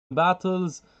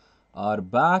battles are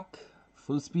back,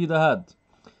 full speed ahead.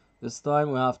 This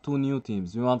time we have two new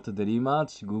teams. We wanted the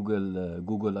rematch,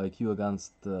 Google IQ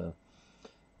against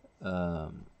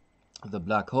um, the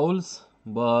black holes,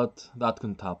 but that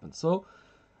couldn't happen. So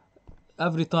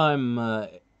every time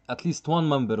at least one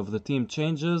member of the team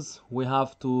changes, we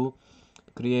have to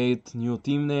create new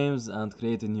team names and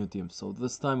create a new team. So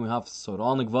this time we have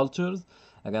Sauronic Vultures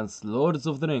against Lords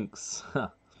of the Rings.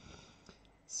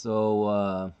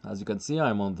 So as you can see,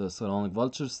 I'm on the Sauronic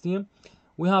Vultures team.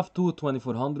 We have two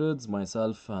 2400s,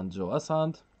 myself and Joe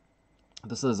Assad.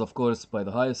 This is of course by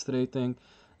the highest rating.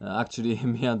 Actually,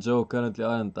 me and Joe currently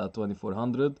aren't at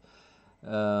 2400.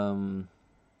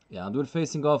 Yeah, and we're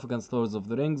facing off against Lords of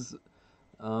the Rings.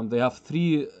 They have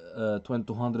three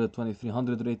 2200,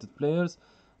 2300 rated players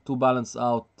to balance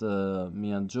out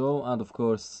me and Joe, and of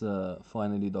course,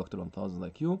 finally, Dr. 1000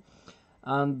 like you.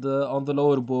 And on the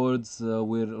lower boards,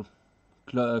 we're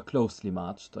closely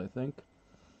matched, I think.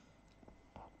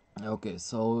 Okay,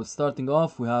 so starting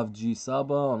off, we have G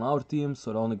Saba on our team,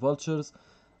 Sauronic Vultures,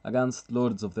 against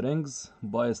Lords of the Rings.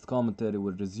 Biased commentary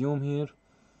will resume here.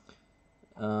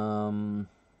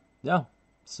 Yeah,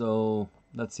 so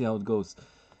let's see how it goes.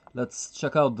 Let's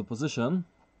check out the position.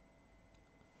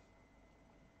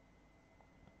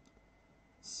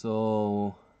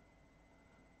 So,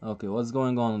 okay, what's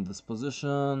going on in this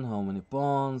position? How many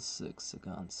pawns? 6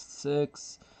 against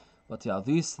 6. But yeah,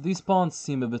 these pawns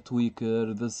seem a bit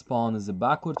weaker. This pawn is a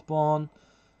backward pawn.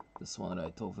 This one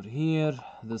right over here.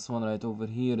 This one right over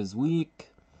here is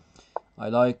weak. I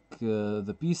like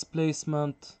the piece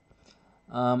placement.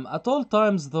 At all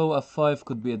times, though, f5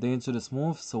 could be a dangerous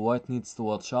move, so white needs to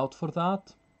watch out for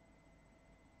that.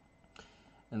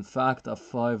 In fact,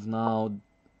 f5 now...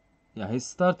 Yeah, he's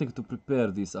starting to prepare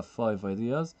these f5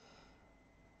 ideas.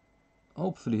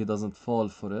 Hopefully he doesn't fall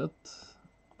for it.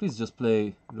 Please just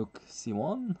play rook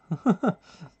c1.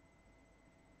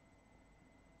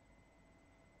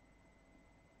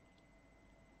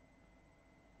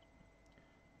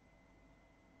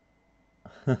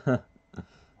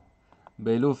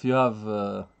 Beiluf, you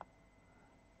have...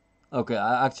 Okay,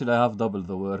 actually I have double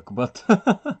the work, but...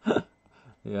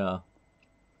 yeah.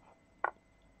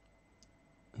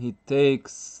 He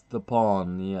takes the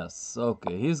pawn, yes.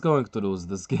 Okay, he's going to lose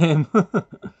this game.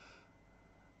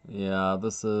 Yeah,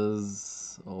 this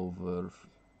is over.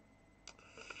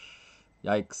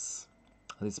 Yikes.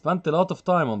 He spent a lot of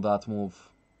time on that move.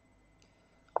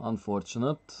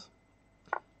 Unfortunate.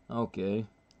 Okay,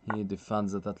 he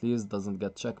defends it at least, doesn't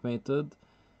get checkmated.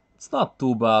 It's not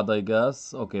too bad, I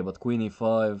guess. Okay, but queen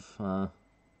e5.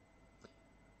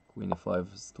 Queen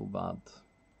e5 is too bad.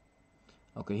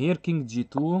 Okay, here king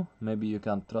g2. Maybe you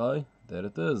can try. There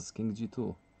it is, king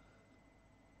g2.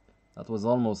 That was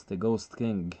almost a ghost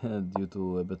king due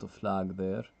to a bit of lag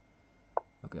there.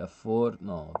 Okay, f4.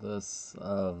 No, this.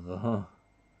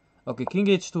 Okay, king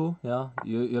h2. Yeah,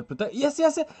 you're protect. Yes,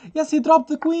 yes, yes. He dropped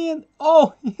the queen.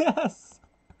 Oh, yes.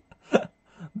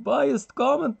 Biased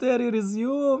commentary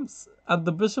resumes, and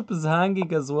the bishop is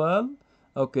hanging as well.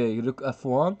 Okay, rook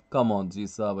f1. Come on, G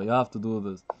Saba, you have to do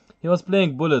this. He was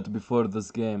playing bullet before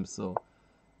this game, so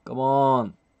come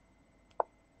on.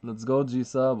 Let's go, G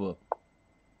Saba.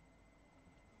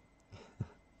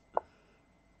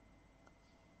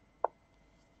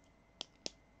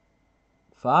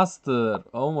 Faster!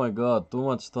 Oh my god, too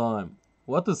much time.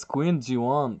 What is queen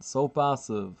g1? So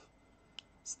passive.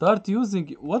 Start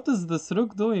using... What is this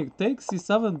rook doing? Take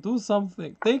c7, do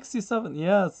something. Take c7,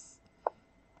 yes.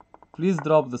 Please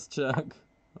drop this check.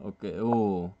 Okay,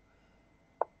 oh.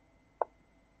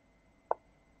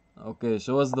 Okay,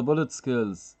 show us the bullet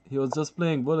skills. He was just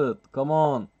playing bullet. Come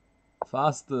on.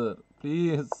 Faster,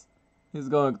 please. He's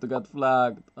going to get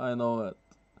flagged. I know it.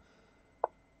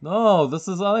 No, this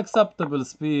is unacceptable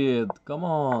speed. Come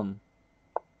on.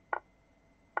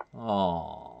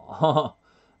 Oh,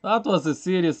 that was a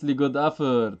seriously good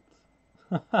effort.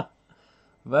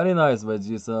 Very nice by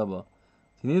G Saba.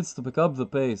 He needs to pick up the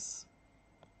pace.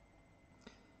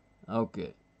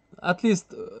 Okay. At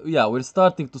least, yeah, we're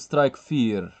starting to strike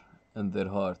fear in their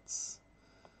hearts.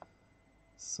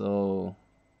 So...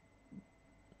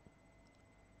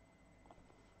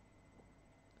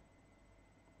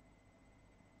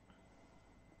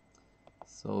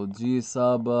 So G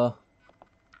Saba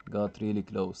got really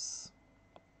close.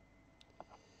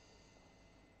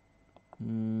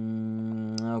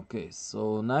 Okay,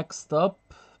 so next up,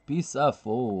 piece F.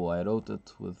 Oh, I wrote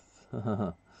it with...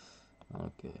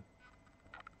 Okay.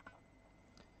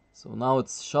 So now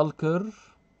it's Shulker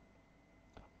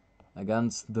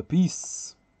against the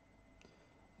piece.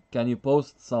 Can you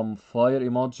post some fire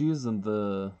emojis in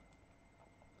the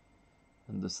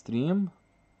in the stream.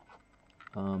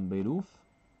 Beirut.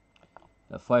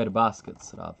 Fire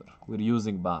baskets, rather. We're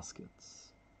using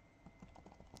baskets.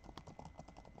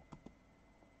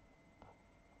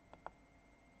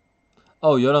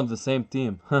 Oh, you're on the same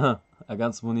team.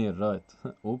 Against Munir,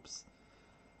 right. Oops.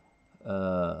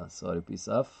 Sorry, piece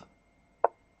F.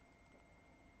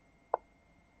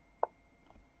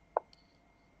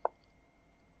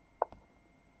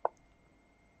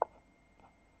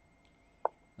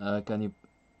 Can you...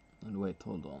 Wait,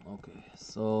 hold on. Okay,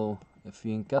 so if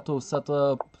you in Kato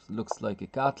setup, looks like a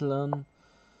Catalan.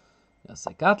 Yes,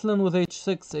 a Catalan with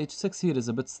h6. h6 here is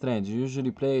a bit strange. You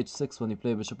usually play h6 when you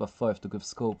play bishop f5 to give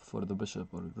scope for the bishop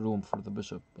or room for the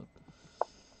bishop. But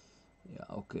yeah,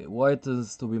 okay. White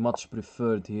is to be much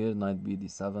preferred here. Knight b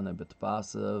d7, a bit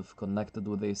passive. Connected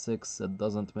with a6, it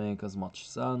doesn't make as much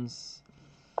sense.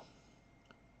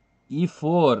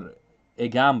 e4, a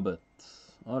gambit.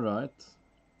 Alright.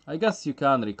 I guess you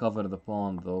can recover the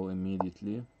pawn though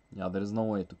immediately. Yeah, there is no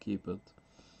way to keep it.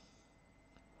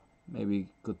 Maybe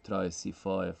could try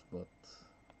c5, but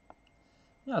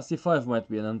yeah, c5 might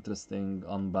be an interesting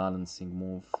unbalancing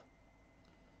move.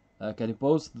 Can you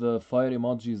post the fire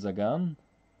emojis again?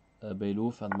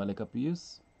 Beiluf and Malika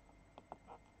piece.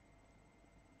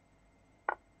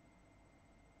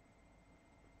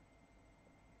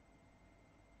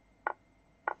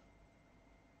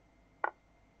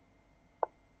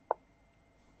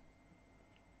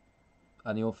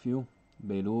 Any of you?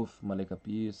 Beiluf, Malika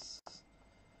piece,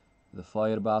 the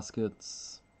fire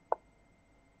baskets.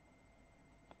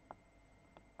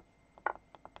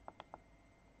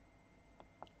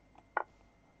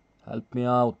 Help me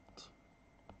out.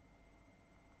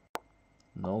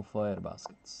 No fire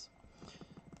baskets.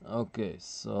 Okay,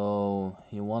 so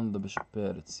he won the bishop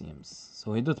pair, it seems.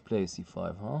 So he did play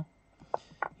c5, huh?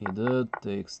 He did.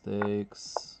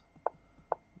 Takes.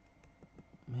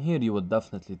 Here you would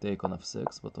definitely take on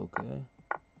f6, but okay.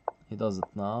 He does it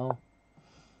now.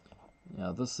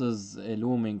 Yeah, this is a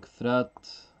looming threat.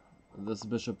 This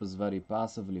bishop is very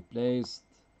passively placed.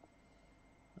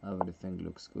 Everything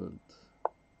looks good.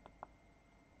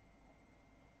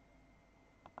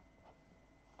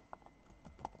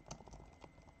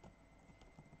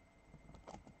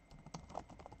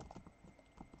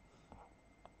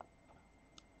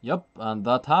 Yep, and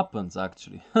that happens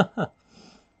actually.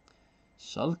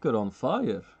 Schalker on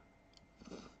fire.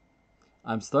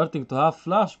 I'm starting to have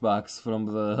flashbacks from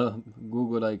the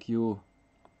Google IQ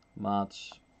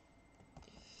match.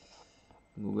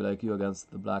 Google IQ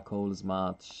against the Black Holes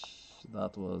match.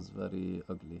 That was very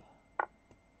ugly.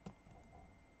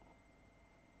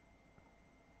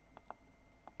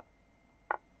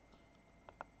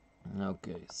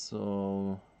 Okay,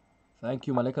 so thank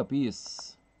you, Malika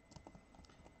Peace.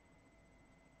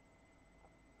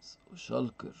 So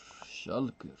Schalker,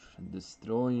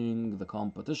 destroying the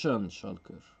competition,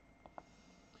 Schalker.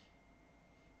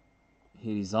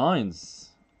 He resigns.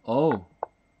 Oh,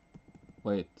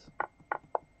 wait.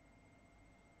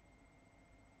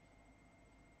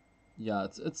 Yeah,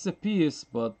 it's a piece,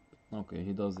 but okay,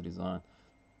 he does resign.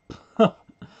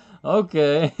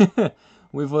 Okay,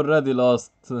 we've already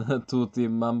lost 2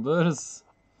 team members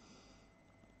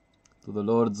to the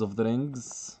Lords of the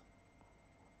Rings.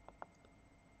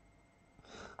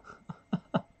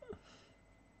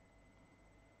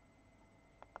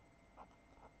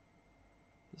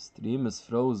 The stream is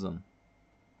frozen.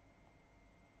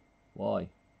 Why?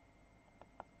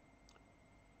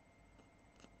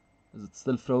 Is it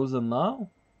still frozen now?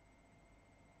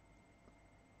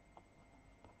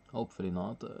 Hopefully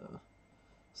not.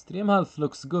 Stream health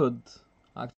looks good.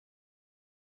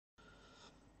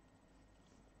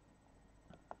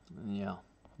 Yeah.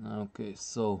 Okay,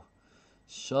 so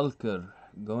Schalker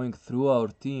going through our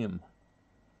team.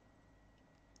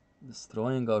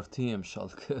 Destroying our team,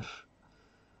 Schalker.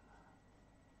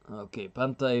 Okay,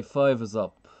 Penta a5 is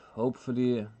up.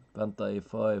 Hopefully Penta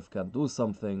a5 can do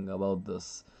something about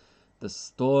this. The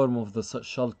storm of the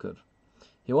Schalker.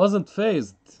 He wasn't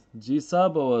phased. G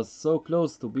Saba was so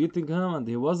close to beating him and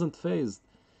he wasn't phased.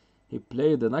 He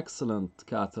played an excellent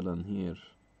Catalan here.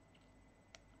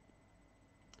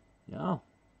 Yeah,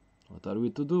 what are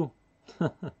we to do?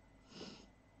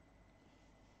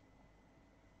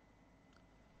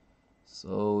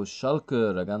 So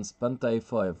Schalker against Penta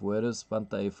a5. Where is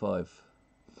Penta a5?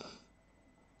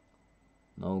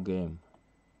 No game.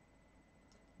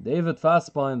 David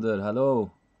Fassbinder,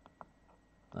 hello.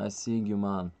 Nice seeing you,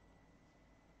 man.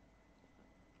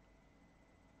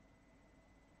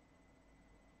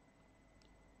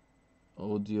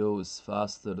 Audio is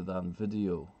faster than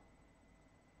video.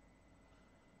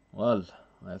 Well,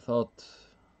 I thought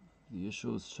The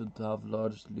issues should have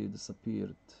largely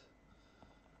disappeared.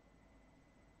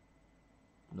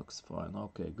 Looks fine.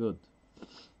 Okay, good.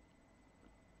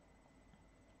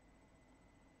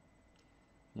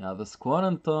 Yeah, this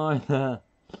quarantine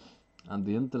and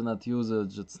the internet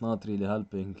usage, it's not really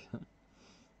helping.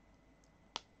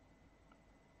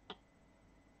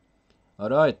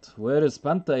 Alright, where is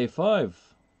Penta A5?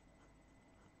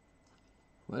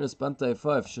 Where is Penta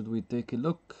A5? Should we take a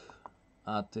look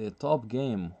at a top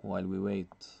game while we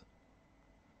wait?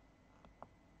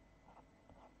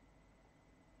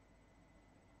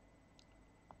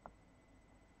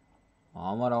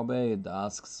 Omar Obeid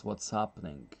asks what's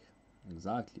happening.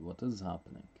 Exactly, what is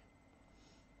happening?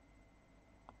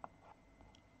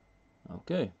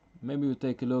 Okay, maybe we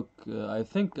take a look. I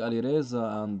think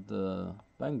Alireza and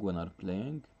Penguin are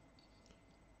playing.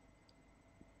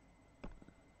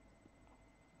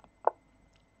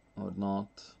 Or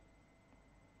not.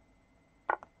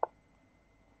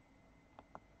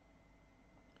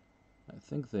 I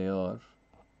think they are.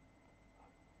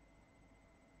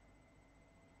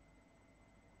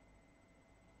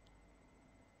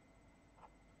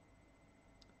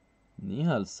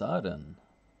 Nihal Saren.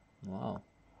 Wow.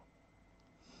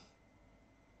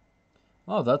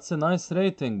 Oh, that's a nice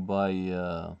rating by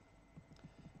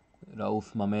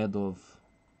Rauf Mamedov.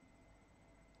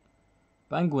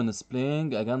 Penguin is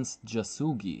playing against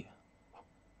Jasugi.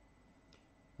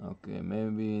 Okay,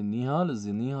 maybe Nihal. Is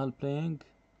the Nihal playing?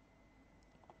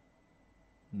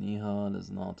 Nihal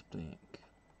is not playing.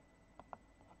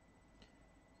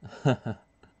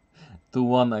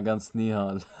 2-1 against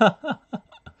Nihal.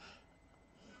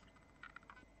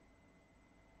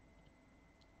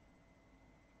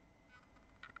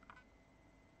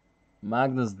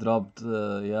 Magnus dropped,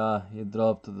 yeah, he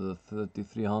dropped to the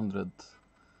 3300.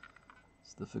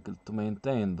 It's difficult to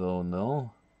maintain though,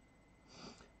 no?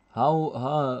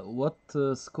 What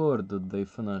score did they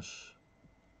finish?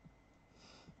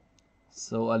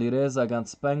 So Alireza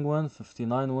against Penguin,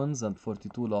 59 wins and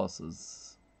 42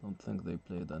 losses. Don't think they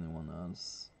played anyone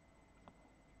else.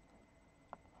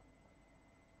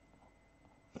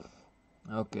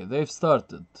 Okay, they've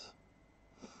started.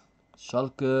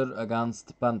 Schalker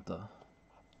against Penta.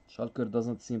 Schalker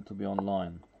doesn't seem to be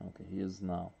online. Okay, he is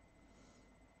now.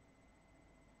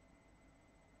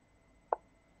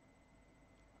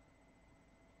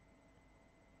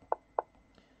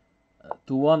 Uh,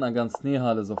 2-1 against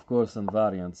Nihal is of course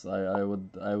invariance.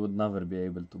 I would never be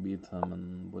able to beat him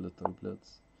in bullet or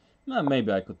blitz.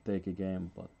 Maybe I could take a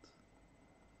game, but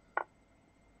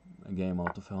a game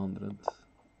out of 100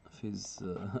 if he's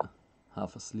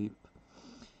half asleep.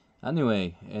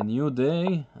 Anyway, a new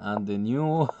day and a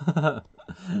new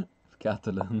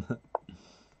Catalan.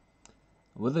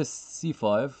 With this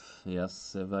c5,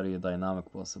 yes, a very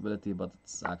dynamic possibility, but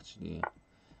it's actually...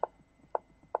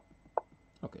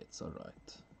 okay, it's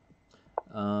alright.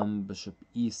 Bishop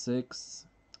e6.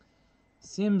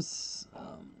 Seems...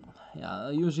 yeah,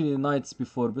 usually knights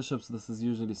before bishops, this is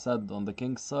usually said on the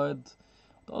king's side.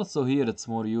 But also here it's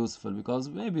more useful, because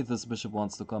maybe this bishop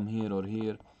wants to come here or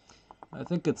here. I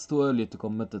think it's too early to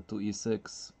commit it to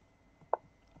e6.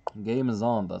 Game is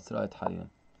on, that's right, Halil.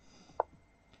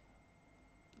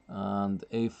 And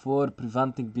a4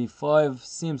 preventing b5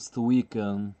 seems to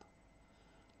weaken.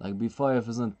 Like b5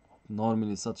 isn't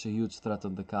normally such a huge threat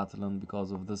in the Catalan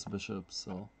because of this bishop,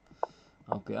 so...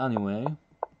 okay, anyway.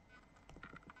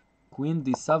 Queen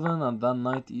d7 and then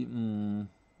knight e...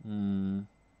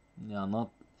 yeah, not...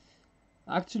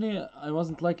 actually, I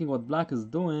wasn't liking what black is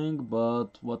doing,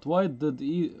 but what white did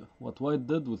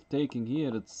with taking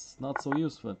here, it's not so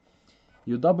useful.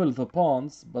 You double the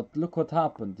pawns, but look what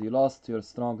happened. You lost your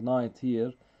strong knight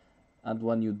here, and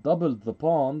when you doubled the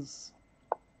pawns,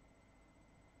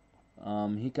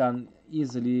 he can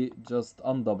easily just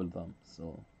undouble them.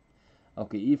 So,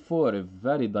 okay, e4, a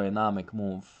very dynamic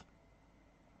move.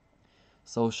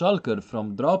 So Schalker,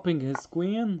 from dropping his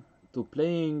queen to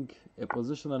playing a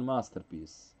positional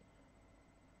masterpiece,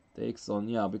 takes on,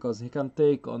 yeah, because he can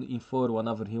take on e4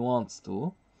 whenever he wants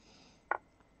to.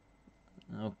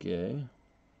 Okay,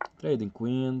 trading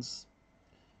queens.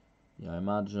 Yeah, I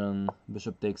imagine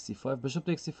bishop takes c5. Bishop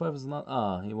takes c5 is not...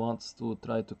 he wants to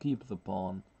try to keep the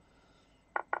pawn.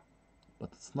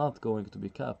 But it's not going to be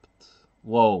kept.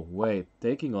 Whoa, wait,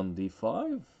 taking on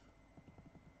d5?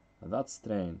 That's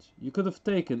strange. You could have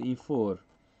taken e4.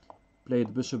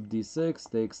 Played bishop d6,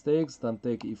 takes, then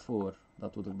take e4.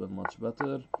 That would have been much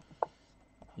better.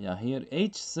 Yeah, here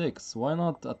h6. Why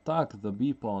not attack the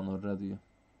b pawn already?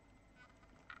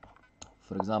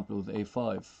 For example, with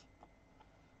a5.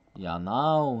 Yeah,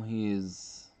 now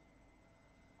he's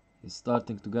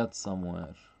starting to get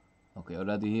somewhere. Okay,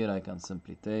 already here I can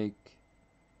simply take.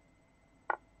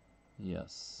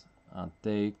 Yes, and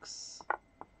takes,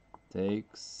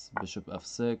 bishop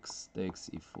f6, takes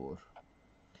e4.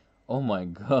 Oh my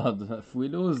god, if we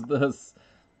lose this...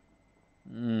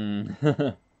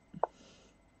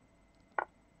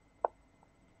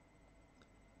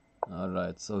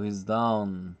 Alright, so he's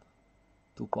down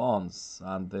 2 pawns,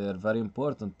 and they're very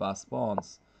important pass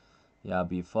pawns. Yeah,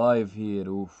 b5 here,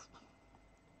 oof.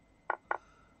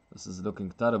 This is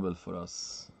looking terrible for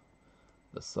us.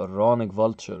 The Sauronic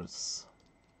Vultures.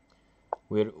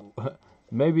 We're...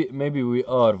 maybe we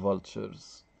are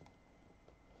vultures.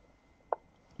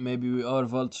 Maybe we are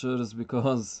vultures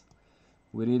because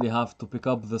we really have to pick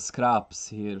up the scraps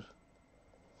here.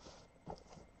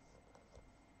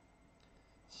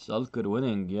 Schalker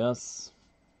winning, yes.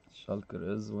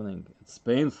 Schalker is winning. It's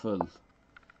painful.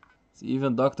 See,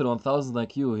 even Dr. 1000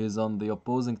 IQ, he's on the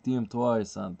opposing team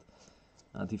twice and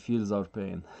he feels our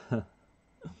pain.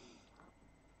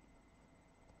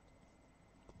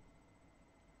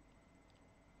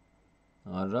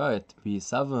 Alright,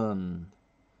 b7.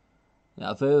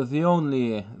 Yeah,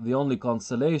 the only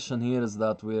consolation here is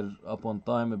that we're up on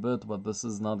time a bit, but this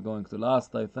is not going to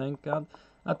last, I think. And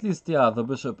at least, yeah, the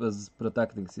bishop is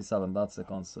protecting c7. That's a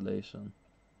consolation.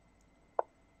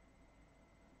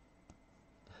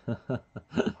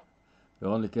 We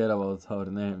only care about our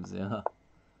names, yeah.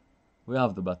 We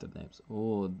have the better names.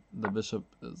 Oh, the bishop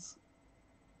is...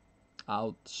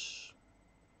 Ouch.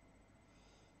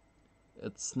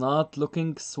 It's not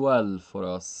looking swell for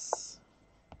us.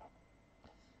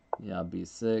 Yeah,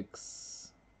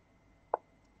 b6.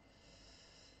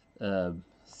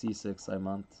 c6, I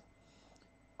meant.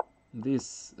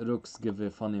 These rooks give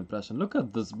a funny impression. Look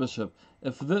at this bishop.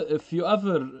 If you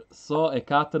ever saw a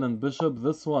Catalan bishop,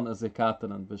 this one is a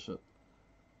Catalan bishop.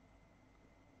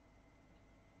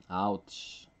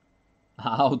 Ouch.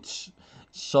 Ouch.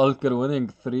 Schalker winning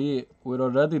 3. We're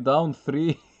already down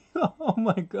 3. Oh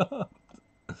my god.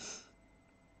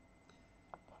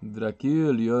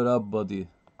 Dracul, you're up, buddy.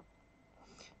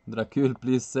 Dracul,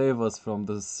 please save us from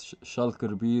this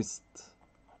Schalker beast.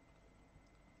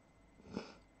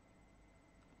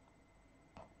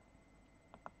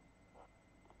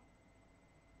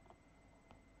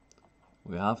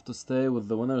 We have to stay with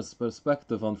the winner's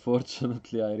perspective,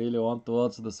 unfortunately. I really want to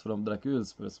watch this from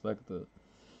Dracul's perspective.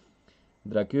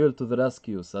 Dracul to the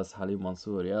rescue, says Halim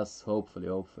Mansour. Yes, hopefully.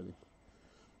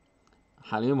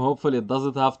 Halim, hopefully it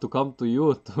doesn't have to come to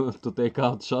you to take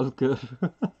out Schalker.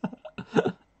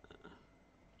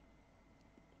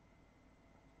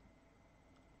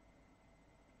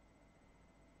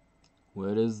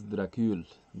 Where is Dracul?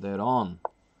 They're on.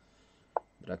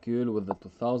 Dracul with the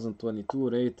 2022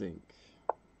 rating.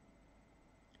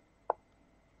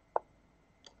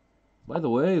 By the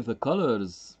way, the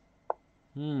colors.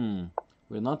 We're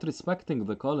not respecting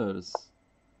the colors.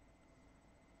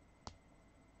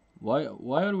 Why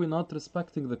are we not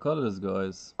respecting the colors,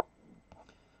 guys?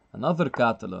 Another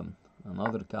Catalan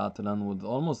with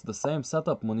almost the same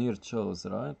setup Munir chose,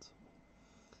 right?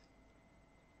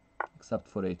 Except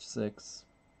for h6.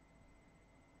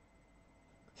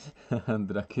 And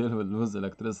Dracul will lose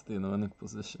electricity in a winning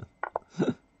position.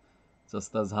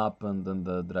 Just as happened in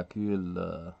the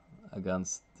Dracul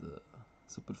against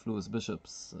Superfluous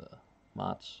Bishops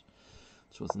match,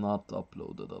 which was not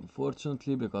uploaded,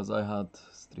 unfortunately, because I had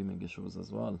streaming issues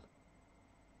as well.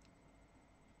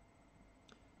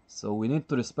 So we need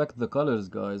to respect the colors,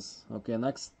 guys. Okay,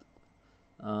 next.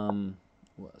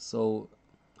 So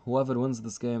whoever wins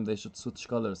this game, they should switch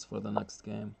colors for the next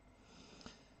game.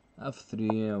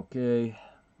 f3, okay.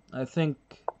 I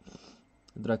think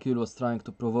Dracul was trying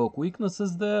to provoke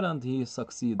weaknesses there, and he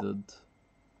succeeded.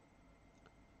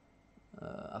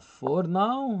 f4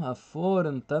 now? f4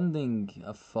 intending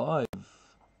f5.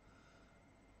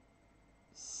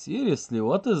 Seriously,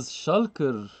 what is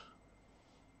Schalker?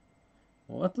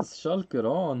 What is Schalker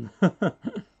on?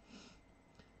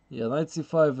 Yeah, knight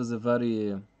c5 is a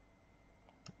very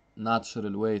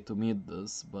natural way to meet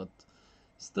this, but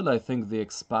still I think the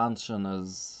expansion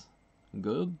is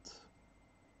good.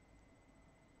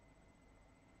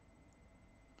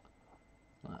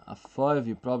 f5,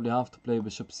 you probably have to play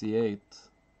bishop c8.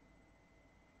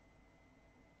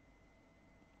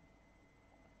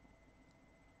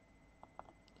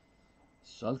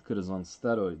 Schalker is on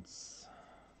steroids.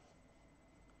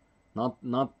 Not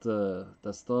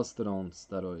testosterone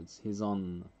steroids. He's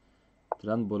on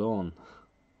trenbolone.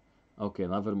 Okay,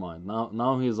 never mind.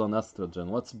 Now he's on estrogen.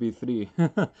 What's b3?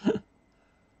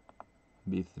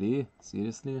 b3?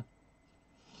 Seriously?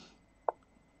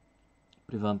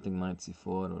 Preventing knight c4,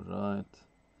 alright.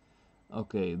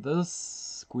 Okay,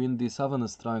 this queen d7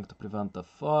 is trying to prevent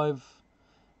f5.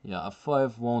 Yeah,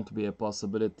 f5 won't be a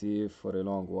possibility for a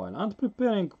long while. And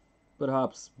preparing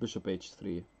perhaps bishop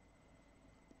h3.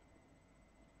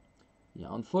 Yeah,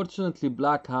 unfortunately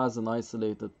black has an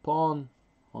isolated pawn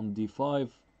on d5.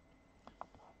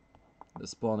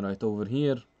 This pawn right over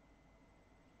here.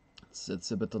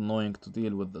 It's a bit annoying to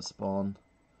deal with this pawn.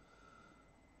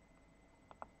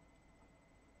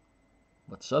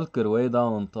 But Schalker way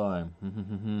down on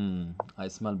time. I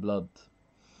smell blood.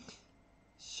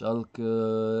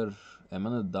 Schalker a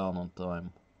minute down on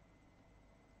time.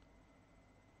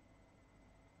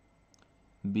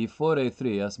 Before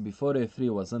a3, yes, before a3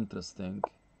 was interesting.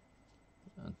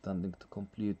 Intending to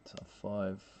complete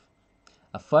f5.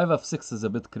 f5, f6 is a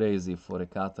bit crazy for a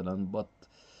Catalan, but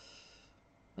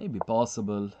maybe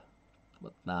possible.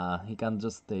 But nah, he can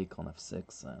just take on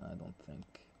f6, I don't think.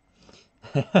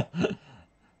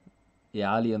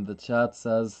 Yeah, Ali in the chat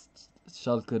says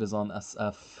Schalker is on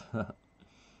SF.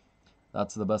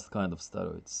 That's the best kind of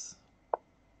steroids.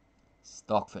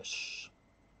 Stockfish.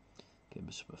 Okay,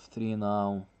 bishop f3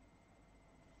 now.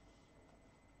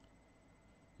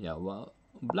 Yeah, well,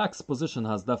 black's position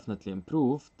has definitely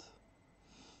improved.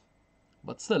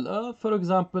 But still, for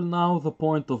example, now the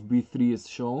point of b3 is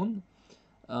shown.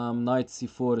 Knight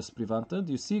c4 is prevented.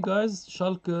 You see, guys,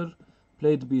 Schalker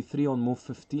played b3 on move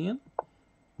 15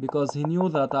 because he knew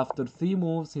that after 3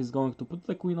 moves he's going to put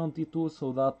the queen on d2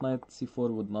 so that knight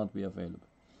c4 would not be available.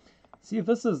 See,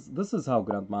 this is how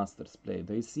grandmasters play.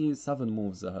 They see 7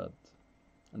 moves ahead.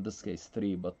 In this case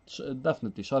 3, but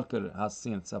definitely Schalker has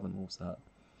seen 7 moves ahead.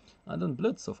 And in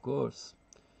blitz, of course,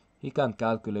 he can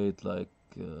calculate like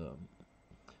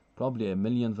probably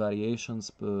 1,000,000 variations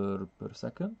per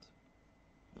second.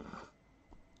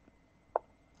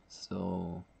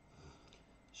 So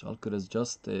Schalker is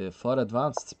just a far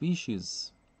advanced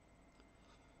species.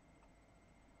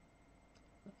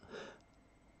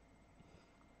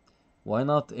 Why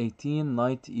not 18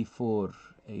 knight e4?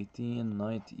 18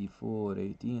 knight e4,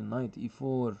 18 knight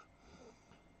e4.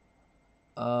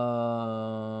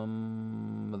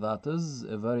 That is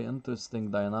a very interesting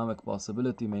dynamic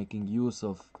possibility, making use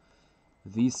of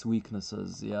these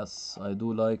weaknesses. Yes, I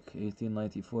do like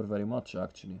 1894 very much,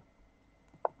 actually.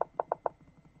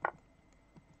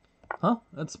 Huh?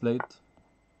 It's played.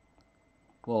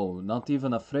 Whoa, not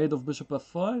even afraid of bishop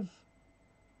f5?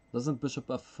 Doesn't bishop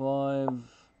f5...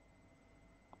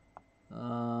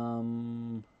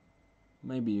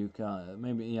 maybe you can...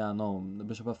 Maybe, yeah, no. The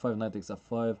bishop f5, knight takes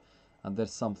f5, and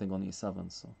there's something on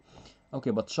e7, so...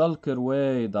 Okay, but Schalker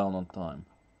way down on time.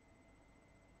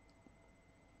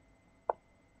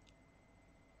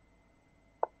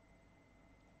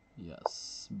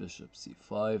 Yes, bishop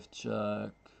c5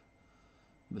 check.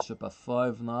 Bishop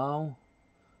f5 now.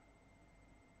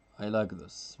 I like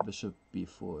this. Bishop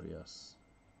b4, yes.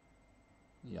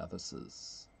 Yeah, this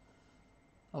is...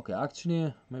 Okay,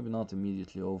 actually, maybe not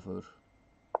immediately over.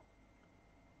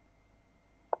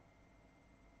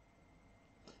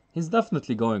 He's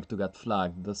definitely going to get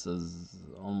flagged. This is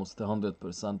almost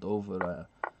 100% over.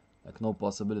 Like, no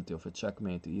possibility of a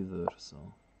checkmate either,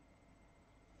 so...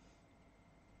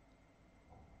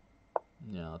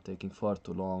 Yeah, taking far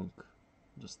too long.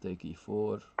 Just take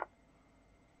e4.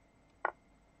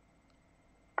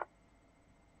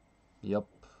 Yep.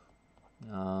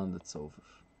 And it's over.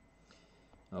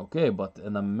 Okay, but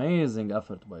an amazing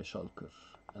effort by Schalker.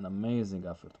 An amazing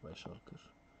effort by Schalker.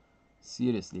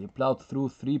 Seriously, he plowed through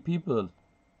 3 people.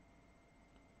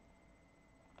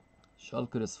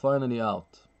 Schalker is finally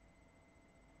out.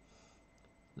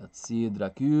 Let's see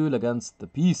Dracul against the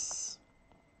Peace.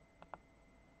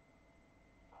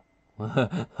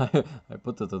 I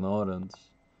put it in orange.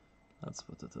 Let's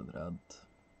put it in red.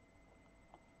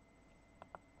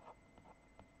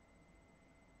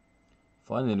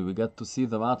 Finally, we get to see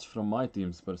the match from my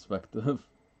team's perspective.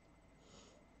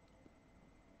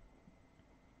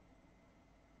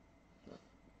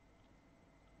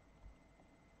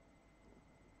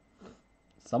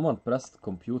 Someone pressed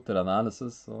computer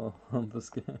analysis on this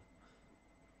game.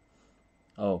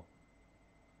 Oh.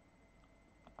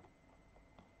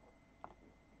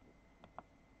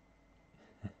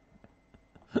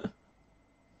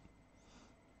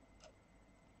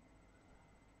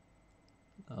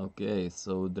 Okay,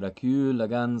 so Dracul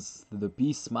against the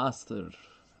Peace Master,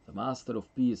 the Master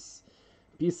of Peace.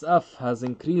 Peace F has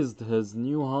increased his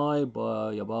new high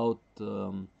by about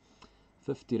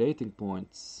 50 rating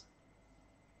points.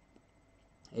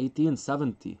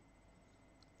 1870.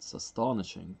 It's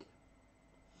astonishing.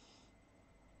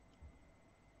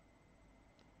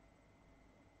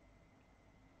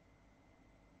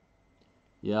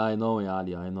 Yeah, I know, yeah,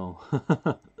 Ali, I know.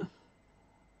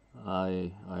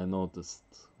 I noticed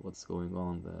what's going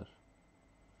on there.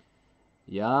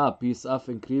 Yeah, Piece F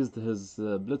increased his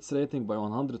blitz rating by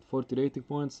 140 rating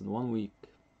points in 1 week.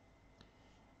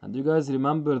 And you guys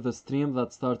remember the stream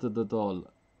that started it all.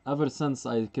 Ever since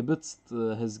I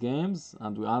kibitzed his games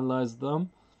and we analyzed them,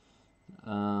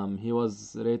 he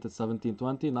was rated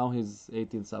 1720, now he's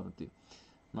 1870.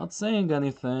 Not saying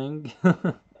anything.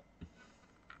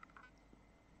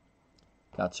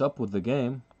 Catch up with the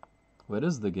game. Where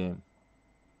is the game?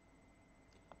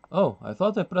 Oh, I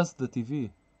thought I pressed the TV.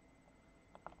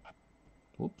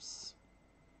 Whoops.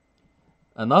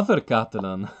 Another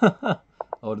Catalan.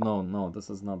 Or no, this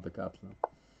is not the Catalan.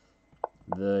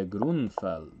 The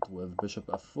Grunfeld with bishop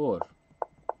f4.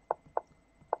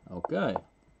 Okay.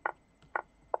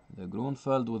 The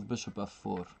Grunfeld with bishop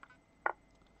f4.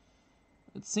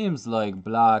 It seems like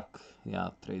black, yeah,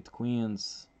 trade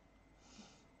queens.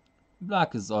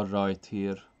 Black is alright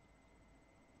here.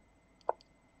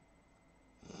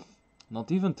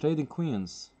 Not even trading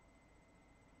queens.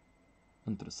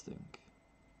 Interesting.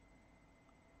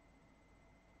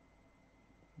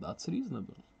 That's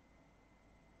reasonable.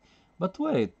 But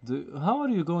wait, how are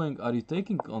you going? Are you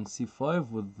taking on c5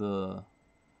 with the...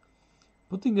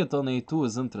 Putting it on a2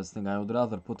 is interesting. I would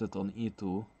rather put it on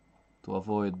e2 to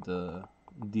avoid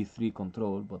d3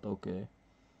 control, but okay.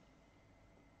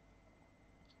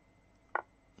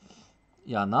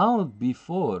 Yeah, now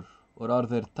b4. Or are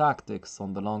there tactics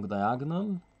on the long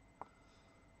diagonal?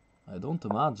 I don't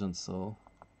imagine so.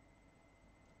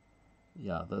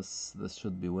 Yeah, this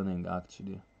should be winning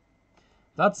actually.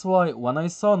 That's why when I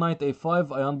saw knight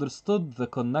a5, I understood the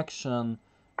connection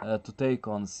to take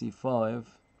on c5.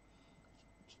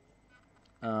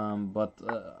 But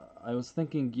I was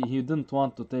thinking he didn't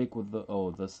want to take with the...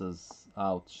 Oh, this is...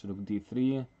 Ouch. Rook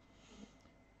d3.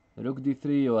 Rook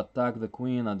d3, you attack the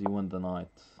queen and you win the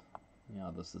knight.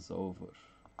 Yeah, this is over.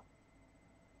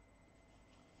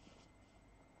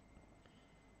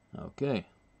 Okay.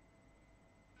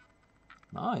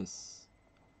 Nice.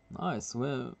 Nice.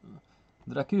 Well,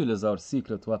 Dracul is our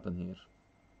secret weapon here.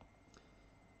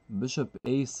 Bishop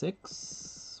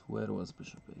a6. Where was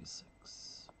bishop a6?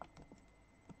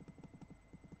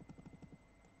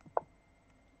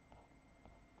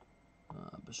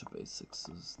 Bishop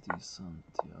a6 is decent,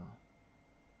 yeah.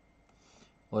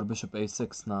 Or bishop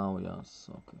a6 now, yes,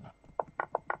 okay.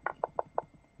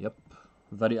 Yep,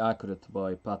 very accurate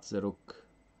by Patzeruk.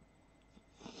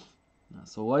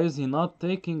 So why is he not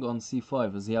taking on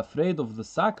c5? Is he afraid of the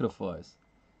sacrifice?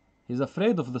 He's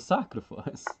afraid of the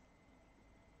sacrifice.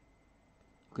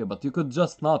 Okay, but you could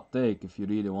just not take if you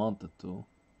really wanted to.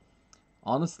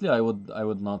 Honestly, I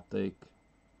would not take,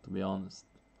 to be honest.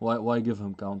 Why give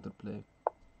him counterplay?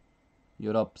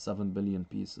 You're up 7 billion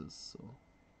pieces, so...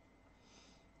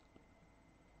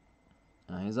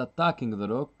 he's attacking the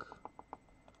rook.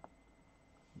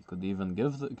 You could even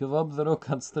give up the rook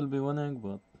and still be winning,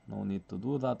 but no need to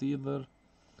do that either.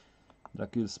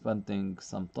 Dracul spending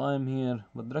some time here,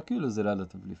 but Dracul is a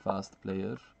relatively fast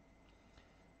player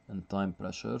in time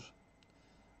pressure.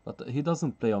 But he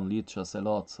doesn't play on lead chess a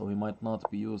lot, so he might not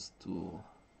be used to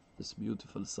this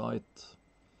beautiful sight.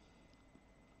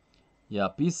 Yeah,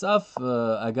 piece f,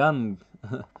 again,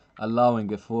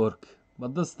 allowing a fork.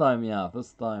 But this time, yeah,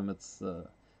 it's,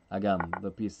 again,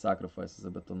 the piece sacrifice is a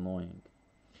bit annoying.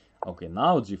 Okay,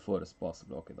 now g4 is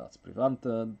possible. Okay, that's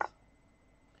prevented.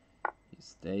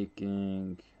 He's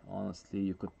taking. Honestly,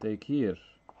 you could take here,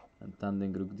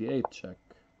 intending rook d8 check.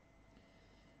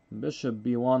 Bishop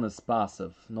b1 is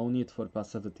passive. No need for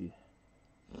passivity.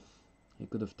 He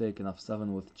could have taken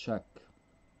f7 with check,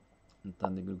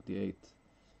 intending rook d8.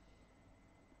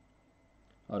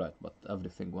 Alright, but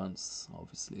everything wins,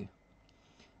 obviously.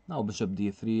 Now bishop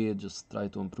d3, just try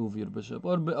to improve your bishop,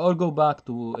 or go back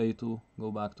to a2.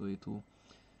 Go back to a2.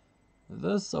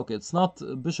 This, okay, it's not,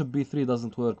 bishop b3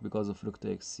 doesn't work because of rook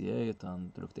takes c8,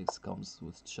 and rook takes comes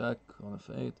with check on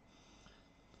f8.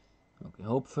 Okay,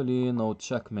 hopefully no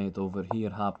checkmate over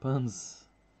here happens.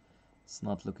 It's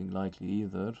not looking likely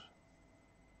either.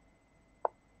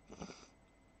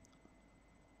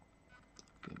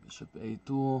 Okay, bishop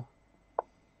a2.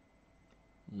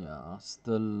 Yeah,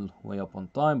 still way up on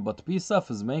time, but piece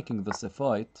f is making this a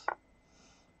fight.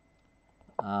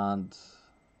 And...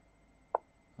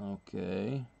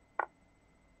 okay.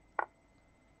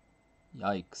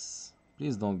 Yikes.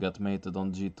 Please don't get mated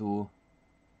on g2.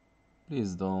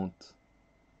 Please don't.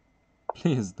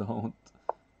 Please don't.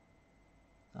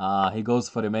 Ah, he goes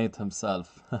for a mate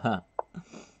himself. Yeah,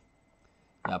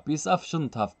 piece f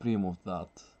shouldn't have pre-moved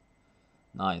that.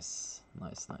 Nice.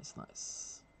 Nice, nice,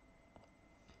 nice.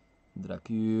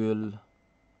 Dracul.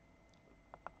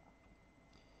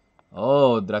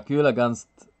 Oh, Dracul against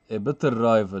a bitter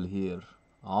rival here,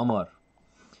 Omar.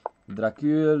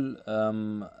 Dracul,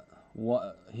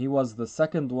 he was the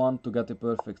second one to get a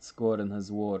perfect score in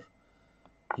his war.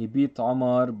 He beat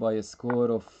Omar by a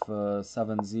score of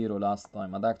 7-0 last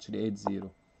time, and actually 8-0.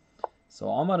 So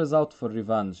Omar is out for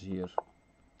revenge here.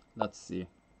 Let's see.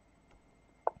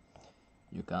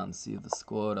 You can see the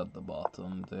score at the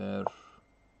bottom there.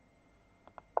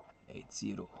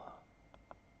 8-0.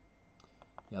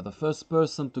 Yeah, the first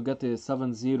person to get a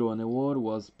 7-0 in a war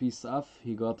was Peace F.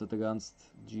 He got it against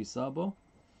G Sabo.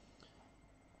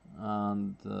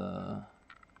 And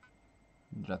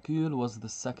Dracul was the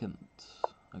second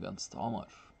against Omar.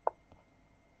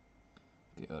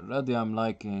 Okay, already I'm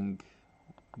liking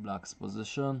Black's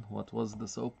position. What was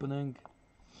this opening?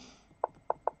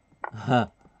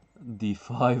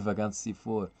 D5 against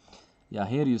C4. Yeah,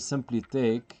 here you simply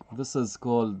take. This is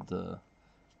called the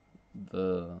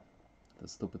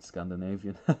stupid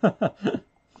Scandinavian.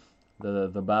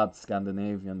 the bad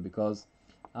Scandinavian, because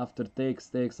after takes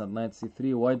and knight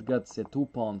c3, white gets a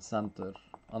 2-pawn center,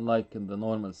 unlike in the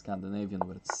normal Scandinavian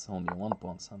where it's only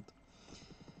 1-pawn center.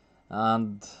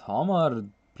 And Omar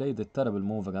played a terrible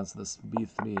move against this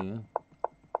b3,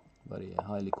 very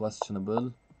highly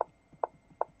questionable.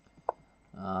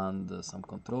 And some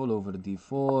control over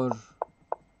d4.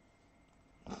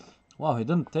 Wow, he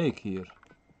didn't take here.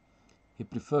 He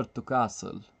preferred to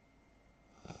castle.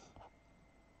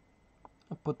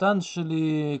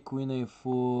 Potentially queen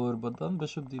a4, but then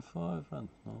bishop d5, I don't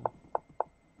know.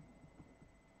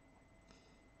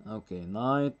 Okay,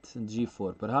 knight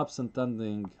g4, perhaps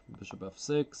intending bishop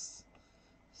f6.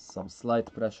 Some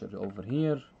slight pressure over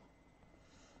here.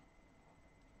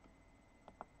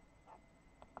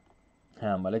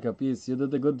 Yeah, Malika piece, you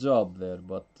did a good job there,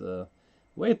 but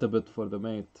wait a bit for the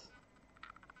mate.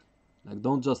 Like,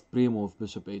 don't just pre-move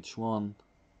bishop h1,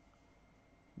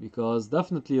 because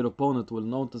definitely your opponent will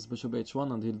notice bishop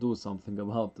h1 and he'll do something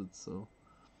about it. So,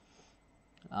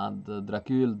 and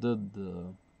Dracul did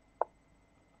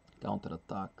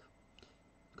counter-attack.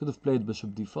 Could have played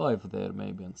bishop d5 there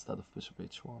maybe instead of bishop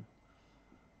h1,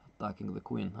 attacking the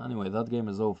queen. Anyway, that game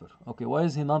is over. Okay, why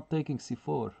is he not taking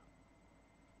c4?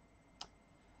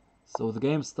 So the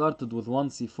game started with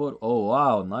 1c4. Oh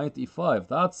wow, knight e5.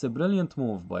 That's a brilliant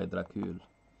move by Dracul.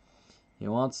 He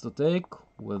wants to take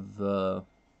with the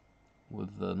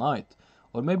knight,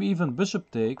 or maybe even bishop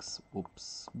takes.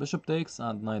 Oops, bishop takes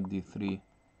and knight d3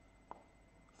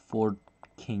 for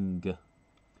king.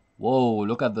 Whoa,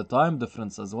 look at the time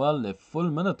difference as well. A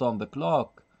full minute on the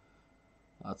clock.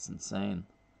 That's insane.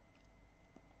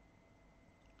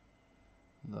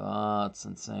 That's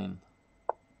insane.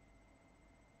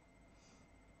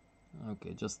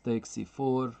 Okay, just take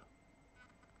c4,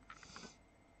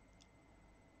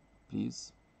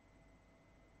 please.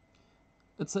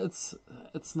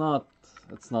 It's not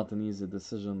an easy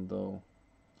decision though.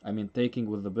 I mean, taking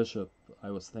with the bishop, I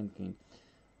was thinking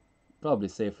probably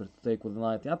safer to take with the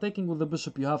knight. Yeah, taking with the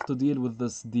bishop, you have to deal with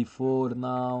this d4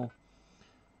 now.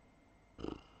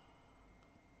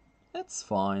 It's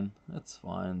fine. It's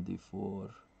fine. d4.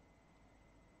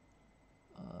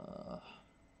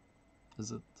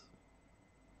 Is it?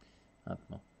 I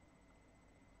don't know.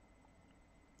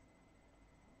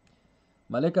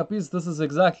 Malika piece, this is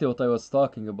exactly what I was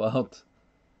talking about.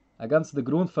 Against the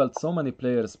Grunfeld, so many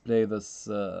players play this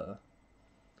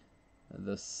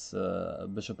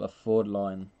bishop f4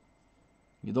 line.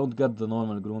 You don't get the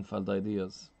normal Grunfeld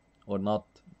ideas, or not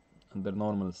in their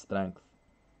normal strength.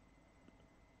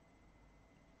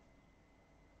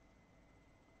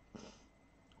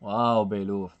 Wow,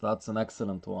 Beiluf, that's an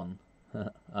excellent one.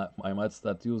 I might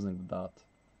start using that.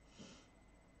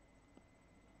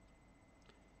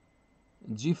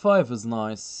 g5 is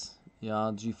nice.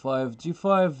 Yeah,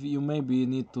 g5 you maybe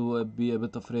need to be a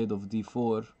bit afraid of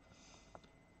d4.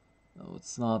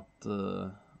 It's not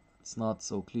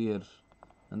so clear.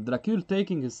 And Dracul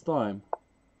taking his time.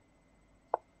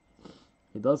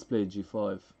 He does play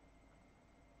g5.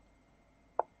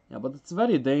 Yeah, but it's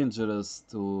very dangerous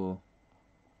to...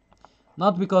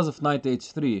 Not because of knight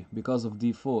h3, because of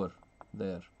d4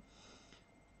 there.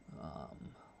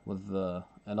 With a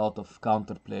lot of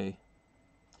counterplay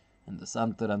in the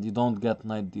center, and you don't get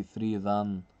knight d3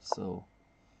 then, so...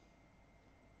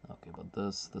 Okay, but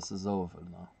this is over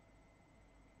now.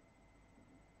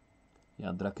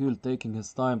 Yeah, Dracul taking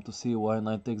his time to see why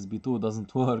knight takes b2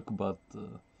 doesn't work, but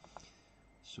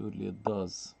surely it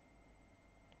does.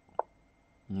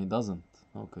 He doesn't.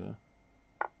 Okay.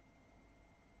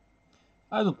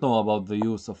 I don't know about the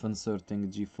use of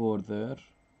inserting g4 there.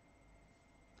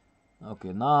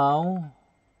 Okay, now...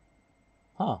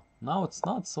 Huh, now it's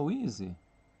not so easy.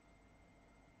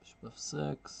 Bishop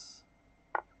f6.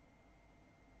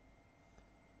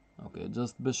 Okay,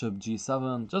 just bishop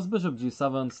g7. Just bishop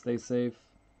g7, stay safe.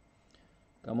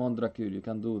 Come on, Dracul, you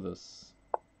can do this.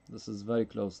 This is very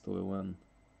close to a win.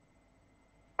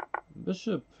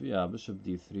 Bishop, yeah, bishop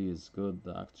d3 is good,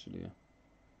 actually.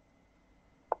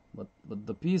 But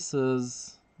the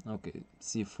pieces... Okay,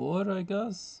 c4, I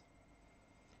guess.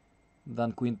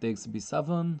 Then queen takes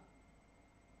b7.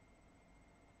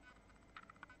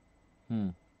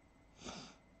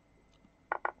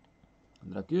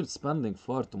 Dracul's spending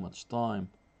far too much time.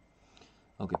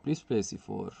 Okay, please play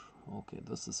c4. Okay,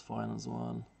 this is fine as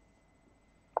well.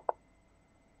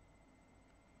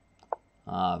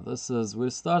 Ah, this is... We're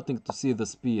starting to see the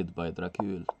speed by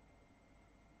Dracul.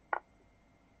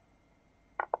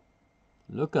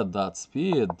 Look at that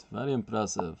speed. Very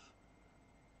impressive.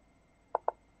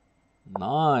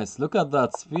 Nice. Look at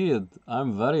that speed.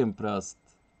 I'm very impressed.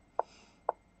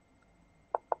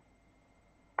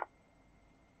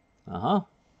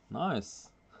 Nice.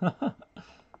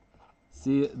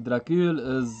 See, Dracul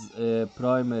is a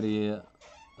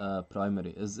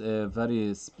is a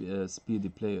very speedy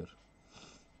player.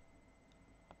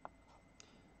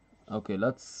 Okay,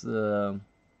 let's...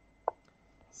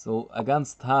 so,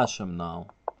 against Hashem now.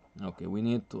 Okay, we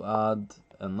need to add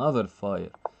another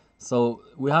fire. So,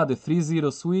 we had a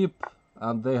 3-0 sweep,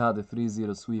 and they had a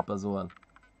 3-0 sweep as well.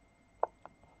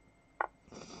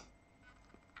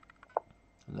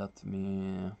 Let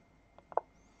me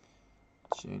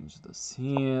change this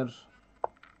here.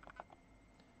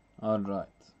 Alright.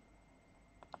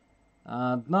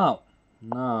 And now,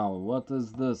 what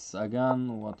is this?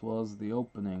 Again, what was the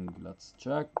opening? Let's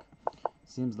check.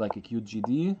 Seems like a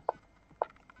QGD.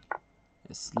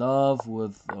 A Slav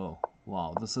with... Oh,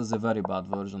 wow. This is a very bad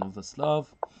version of the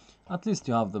Slav. At least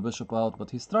you have the bishop out,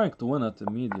 but he's trying to win it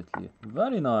immediately.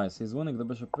 Very nice. He's winning the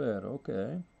bishop pair.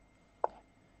 Okay.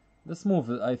 This move,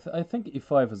 I think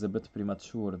e5 is a bit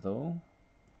premature, though.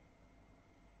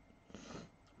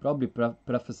 Probably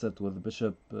preface it with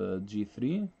bishop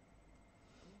g3.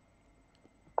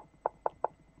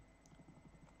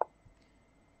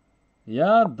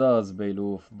 Yeah, it does,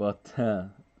 Beiluf, but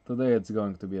today it's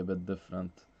going to be a bit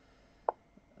different.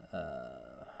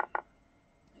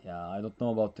 Yeah, I don't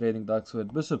know about trading darks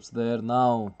with bishops there.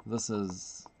 Now, this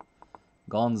is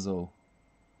Gonzo.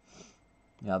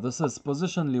 Yeah, this is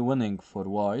positionally winning for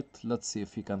white. Let's see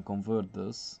if he can convert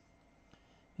this.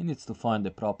 He needs to find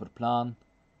a proper plan.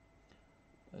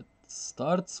 It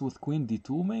starts with queen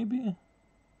d2 maybe?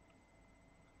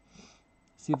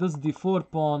 See, this d4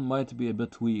 pawn might be a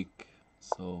bit weak.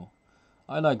 So,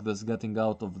 I like this getting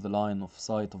out of the line of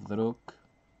sight of the rook.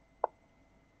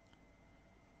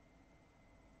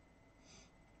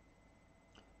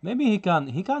 Maybe he can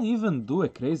even do a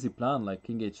crazy plan like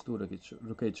king h2,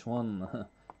 rook h1,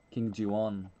 king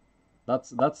g1.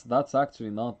 That's actually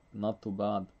not too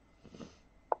bad.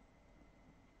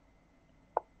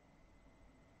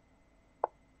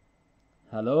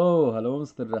 Hello,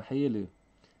 Mr. Rahili.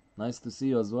 Nice to see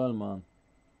you as well, man.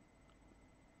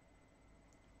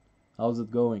 How's it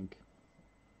going?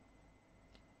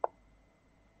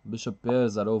 Bishop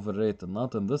pairs are overrated,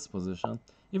 not in this position,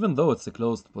 even though it's a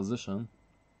closed position.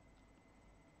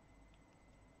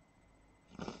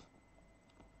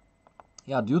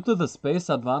 Yeah, due to the space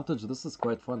advantage, this is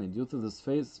quite funny. Due to the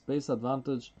space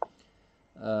advantage,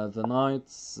 the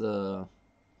knights are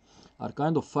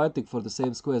kind of fighting for the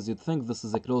same squares. You'd think this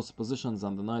is a close positions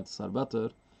and the knights are better.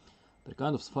 They're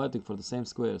kind of fighting for the same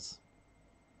squares.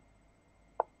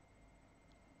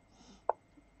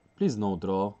 Please no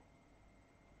draw.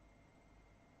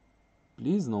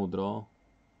 Please no draw.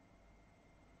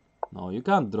 No, you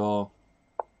can't draw.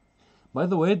 By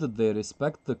the way, did they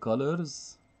respect the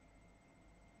colors?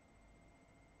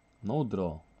 No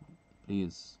draw,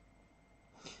 please.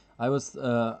 I was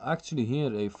actually here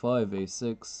a5,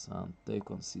 a6, and take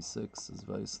on c6 is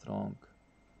very strong.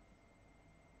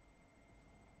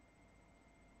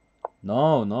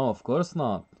 No, of course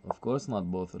not. Of course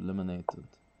not, both eliminated.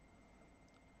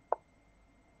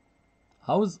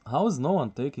 How is no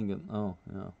one taking it? Oh,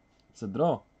 yeah. It's a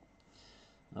draw.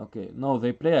 Okay, no,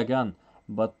 they play again.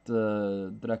 But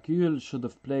Dracul should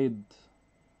have played...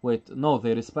 Wait, no,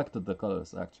 they respected the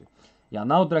colors, actually. Yeah,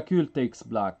 now Dracul takes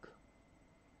black.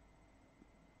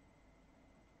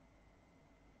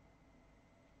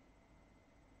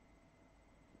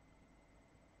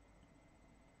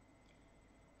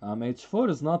 H4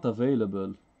 is not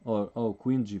available. Or, oh,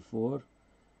 queen g4.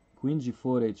 Queen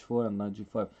g4, h4, and knight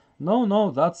g5.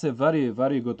 No, that's a very,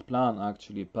 very good plan,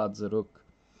 actually, pad the rook.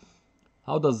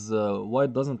 How does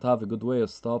white doesn't have a good way of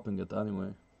stopping it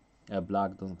anyway?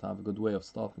 Black doesn't have a good way of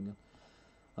stopping it.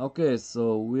 Okay,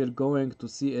 so we're going to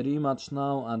see a rematch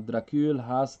now, and Dracul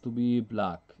has to be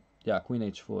black. Yeah, Queen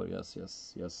H4. Yes,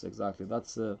 yes, yes, exactly.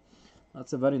 That's a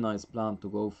very nice plan to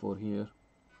go for here.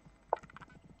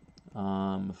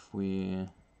 If we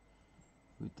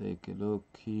take a look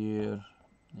here,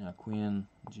 yeah, Queen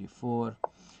G4.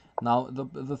 Now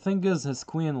the thing is, his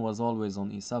queen was always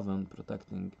on E7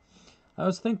 protecting. I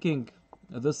was thinking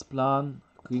this plan,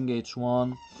 King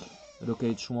H1, Rook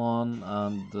H1,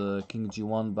 and King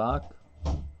G1 back,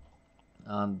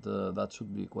 and that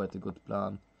should be quite a good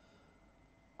plan.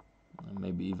 And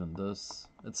maybe even this.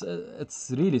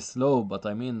 It's really slow, but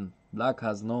I mean, black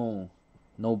has no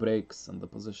breaks in the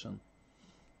position.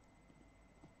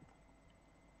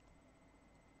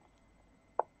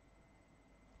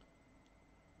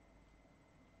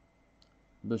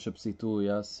 Bishop C2,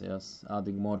 yes, yes,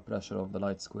 adding more pressure of the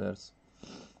light squares.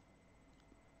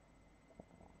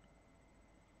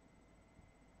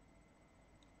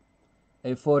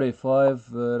 A4, A5,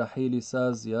 Rahili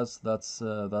says, yes, that's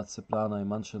a plan I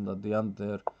mentioned at the end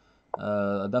there.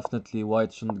 Definitely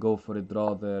white shouldn't go for a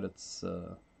draw there. It's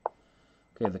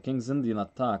okay, the king's Indian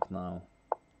attack now.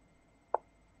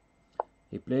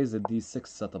 He plays a D6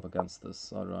 setup against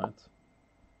this, alright.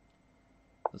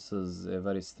 This is a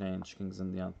very strange king's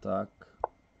Indian attack.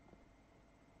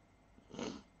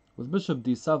 With bishop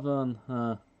D7,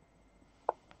 I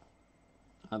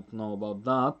don't know about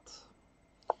that.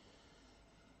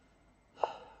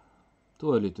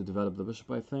 Too early to develop the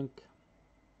bishop, I think.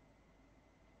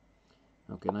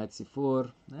 Okay, knight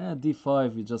C4.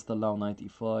 D5, you just allow knight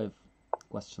E5.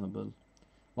 Questionable.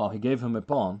 Wow, he gave him a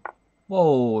pawn.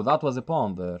 Whoa, that was a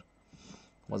pawn there.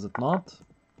 Was it not?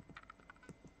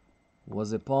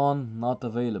 Was a pawn not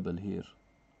available here?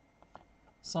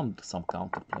 Some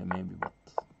counterplay maybe, but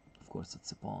of course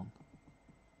it's a pawn.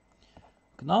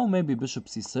 Okay, now maybe bishop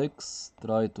C6.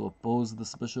 Try to oppose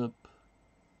this bishop.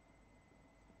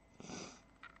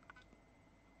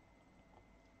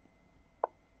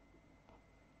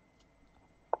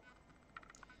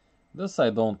 This I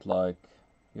don't like.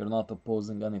 You're not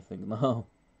opposing anything now.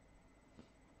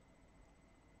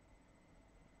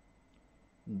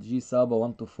 G Saba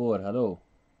 124, hello.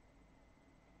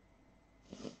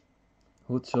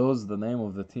 Who chose the name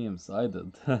of the teams? I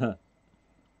did. You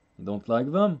don't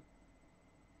like them?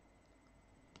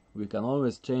 We can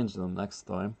always change them next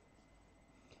time.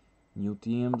 New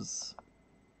teams.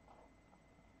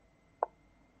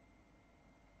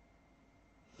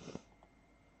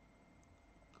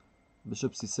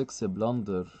 Bishop C6 a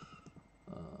blunder.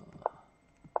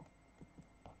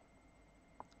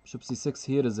 Bishop C6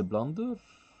 here is a blunder.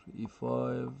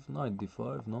 E5, knight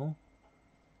D5, no?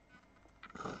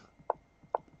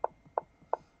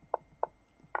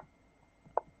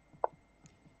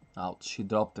 Ouch, he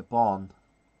dropped a pawn.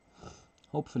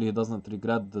 Hopefully he doesn't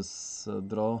regret this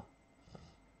draw.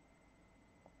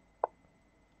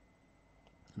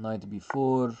 Knight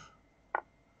B4.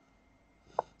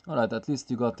 Alright, at least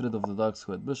you got rid of the dark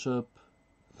squared bishop.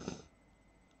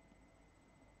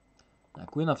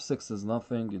 Queen f6 is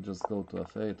nothing, you just go to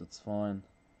f8, it's fine.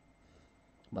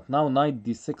 But now knight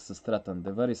d6 is threatened,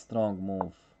 a very strong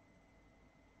move.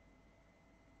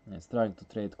 He's trying to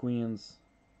trade queens.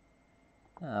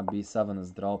 b7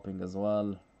 is dropping as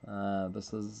well.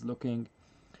 This is looking...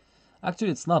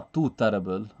 Actually, it's not too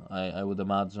terrible, I would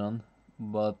imagine.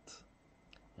 But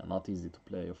yeah, not easy to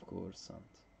play, of course. And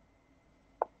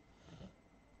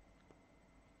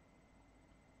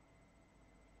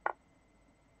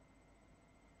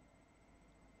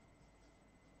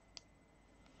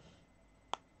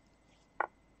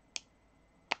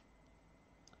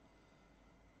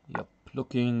yep,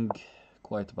 looking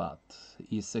quite bad.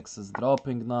 E6 is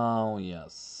dropping now,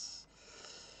 yes.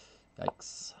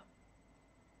 Yikes.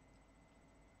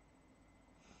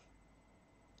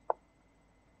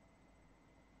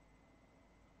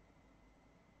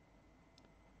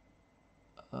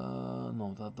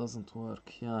 No, that doesn't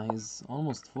work. Yeah, he's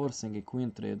almost forcing a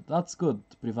queen trade. That's good,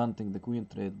 preventing the queen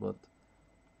trade, but...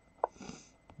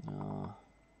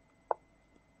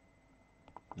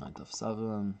 Knight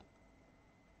f7.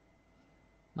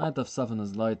 Knight f7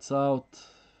 is lights out.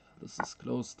 This is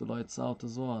close to lights out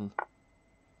as well.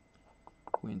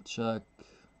 Queen check.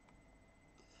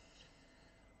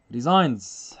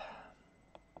 Resigns.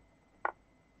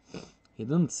 He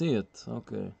didn't see it.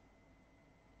 Okay.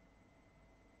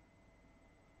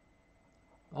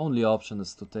 Only option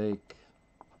is to take.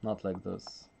 Not like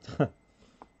this.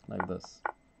 Like this.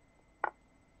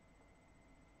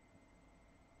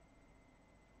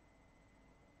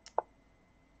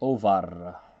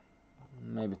 Over.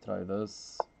 Maybe try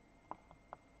this.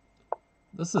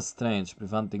 This is strange,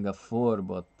 preventing f4,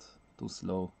 but too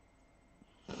slow.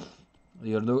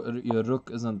 Your rook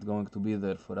isn't going to be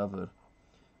there forever.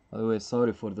 By the way,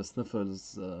 sorry for the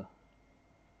sniffles.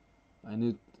 I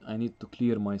need to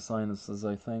clear my sinuses,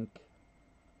 I think.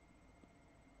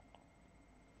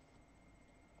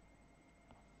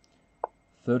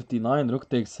 $39, rook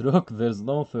takes rook. There's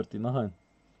no 39.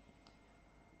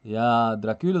 Yeah,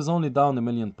 Dracula is only down a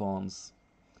million pawns.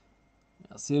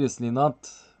 Yeah, seriously, not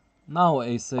now.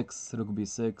 A6, rook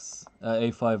b6,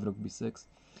 a5, rook b6.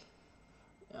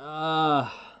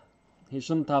 He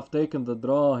shouldn't have taken the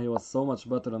draw. He was so much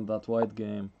better in that white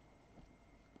game.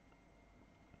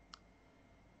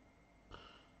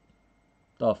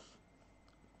 Tough.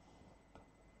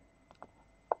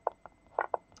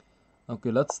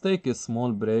 Okay, let's take a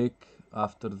small break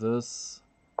after this.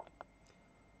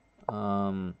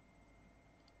 Because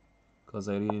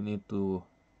I really need to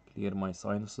clear my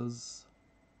sinuses.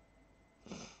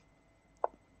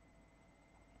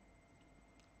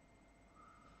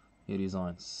 He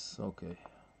resigns. Okay.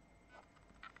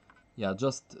 Yeah,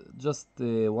 just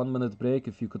a 1 minute break.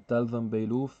 If you could tell them,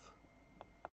 Beiluf.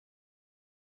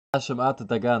 Hashim at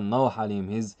it again. No, Halim.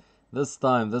 He's this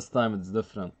time it's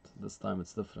different. This time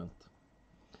it's different.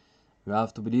 We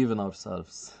have to believe in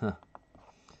ourselves.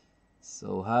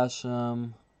 So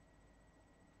Hashim.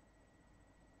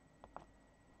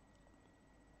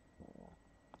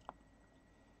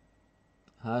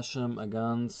 Hashim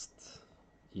against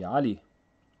Yali.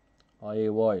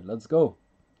 IAY. Let's go.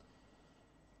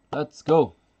 Let's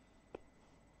go.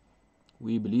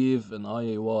 We believe in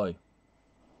IAY.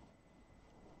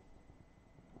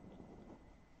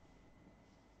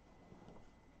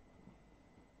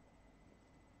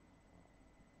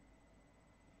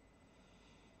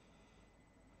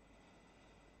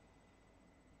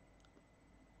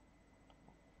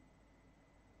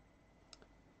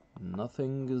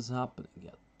 Nothing is happening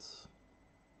yet.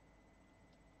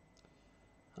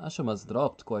 Hashim has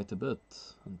dropped quite a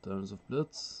bit in terms of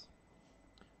blitz.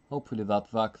 Hopefully that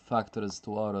factor is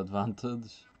to our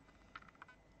advantage.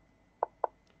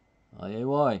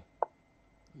 IAY.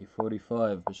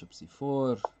 E45, bishop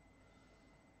c4.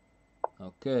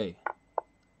 Okay.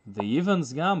 The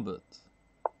evens gambit.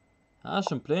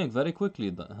 Hashim playing very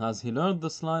quickly. Has he learned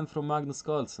this line from Magnus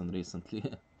Carlsen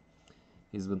recently?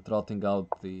 He's been trotting out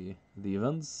the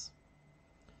evens.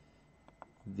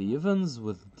 The evens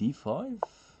with d5?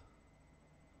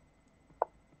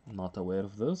 Not aware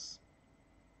of this.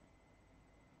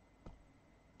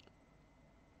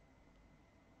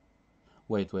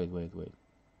 Wait. Wait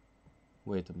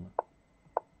a minute.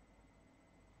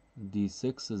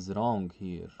 d6 is wrong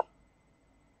here.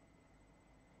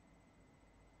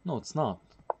 No, it's not.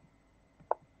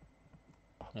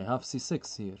 I have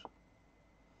c6 here.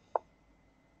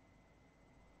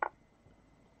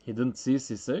 He didn't see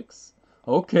c6?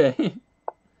 Okay.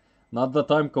 Not that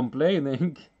I'm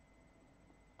complaining.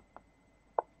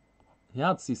 He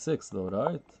had c6 though,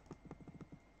 right?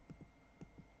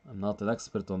 I'm not an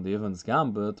expert on the evens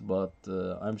gambit, but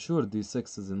I'm sure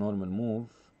d6 is a normal move.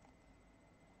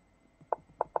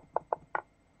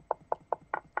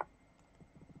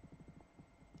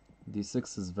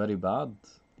 d6 is very bad.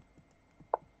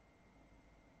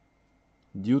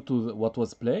 Due to what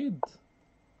was played?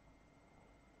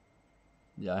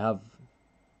 Yeah, I have...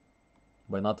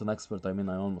 By not an expert, I mean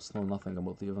I almost know nothing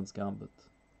about the evens gambit.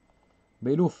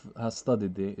 Beiluf has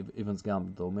studied the evens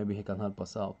gambit though, maybe he can help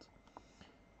us out.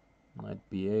 Knight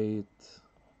b8,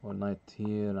 or knight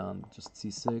here and just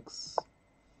c6.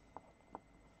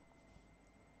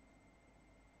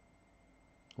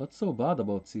 What's so bad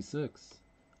about c6?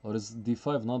 Or is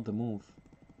d5 not the move?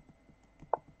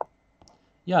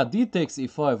 Yeah, d takes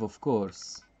e5, of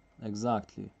course.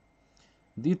 Exactly.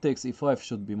 D takes e5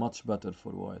 should be much better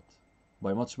for white.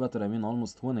 By much better I mean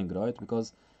almost winning, right?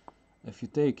 Because if you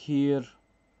take here,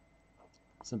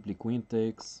 simply queen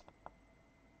takes.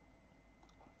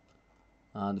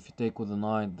 And if you take with a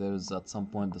knight, there's at some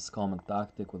point this common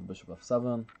tactic with bishop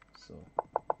f7. So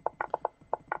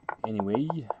anyway,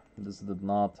 this did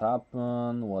not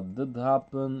happen. What did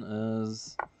happen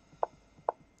is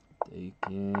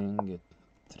taking a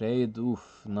trade.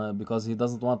 Oof, no, because he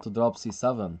doesn't want to drop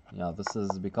c7. Yeah, this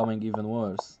is becoming even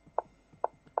worse.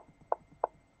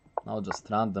 Now just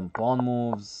random pawn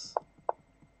moves.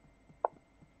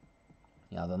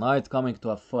 Yeah, the knight coming to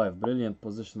f5. Brilliant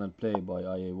positional play by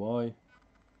IAY.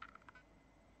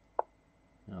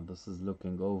 Yeah, this is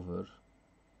looking over.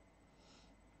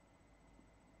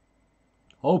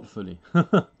 Hopefully.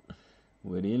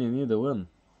 We really need a win.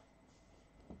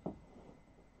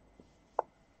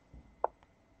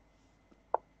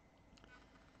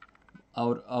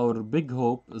 our big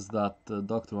hope is that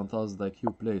Dr. 1000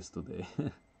 IQ plays today.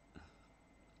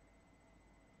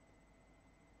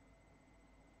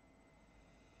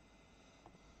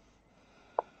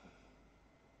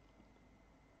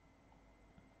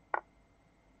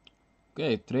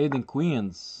 Okay, trading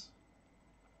queens.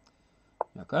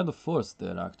 Yeah, kind of forced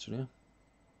there actually.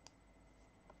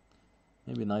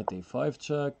 Maybe knight a5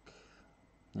 check.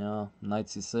 Yeah, knight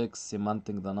c6,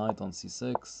 cementing the knight on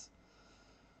c6.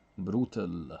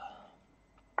 Brutal.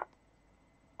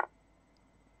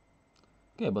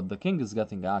 Okay, but the king is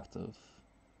getting active.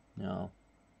 Yeah.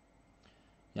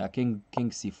 Yeah, king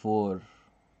c4.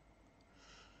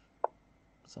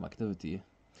 Some activity.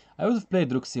 I would have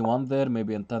played rook c1 there,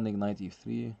 maybe intending knight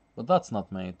e3. But that's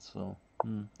not mate, so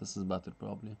this is better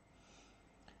probably.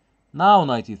 Now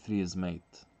knight e3 is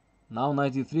mate. Now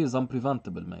knight e3 is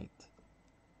unpreventable mate.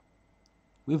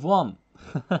 We've won.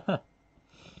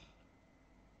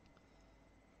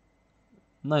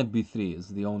 Knight b3 is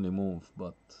the only move,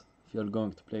 but if you're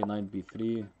going to play knight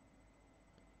b3...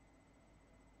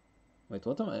 Wait,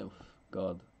 what am I...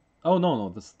 God. Oh, no,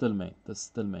 this is still mate. This is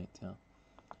still mate, yeah.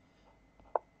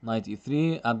 Knight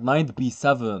e3 and knight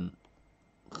b7.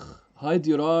 Hide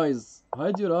your eyes.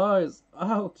 Hide your eyes.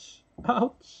 Ouch.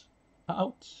 Ouch.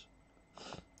 Ouch.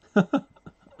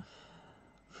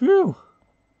 Phew.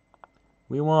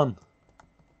 We won.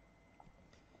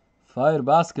 Fire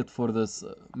basket for this.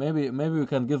 Maybe we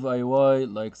can give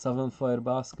IY like 7 fire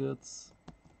baskets.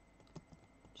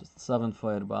 Just 7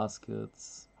 fire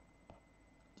baskets.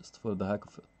 Just for the heck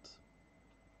of it.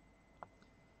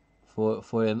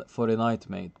 For a night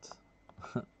mate.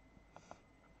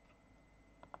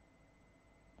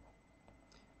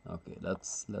 Okay,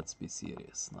 let's be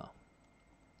serious now.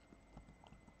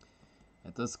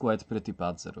 It is quite pretty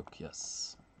Padzeruk,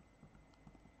 yes.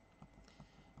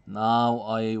 Now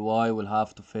IAY will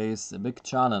have to face a big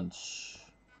challenge.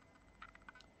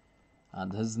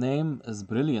 And his name is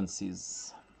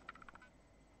Brilliancies.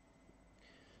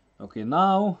 Okay,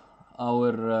 now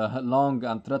our long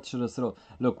and treacherous road.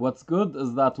 Look, what's good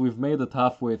is that we've made it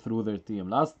halfway through their team.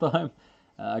 Last time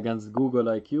against Google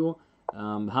IQ,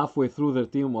 halfway through their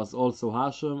team was also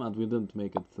Hashem, and we didn't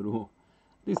make it through.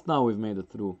 At least now we've made it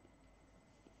through.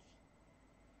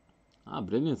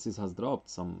 Brilliancies has dropped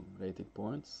some rating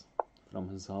points from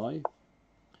his high.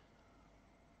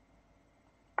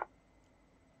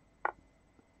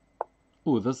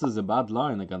 Ooh, this is a bad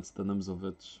line against the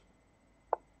Nimzovich.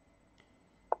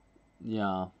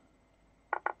 Yeah.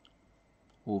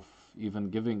 Oof, even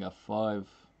giving f5.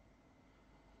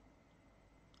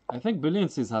 I think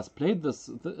Brilliancies has played this.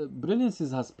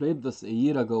 Brilliancies has played this a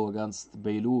year ago against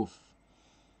Beiluf.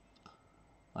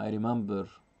 I remember.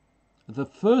 The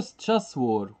first chess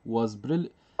war was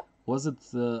was it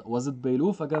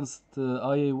Beiluf against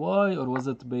IAY or was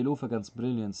it Beiluf against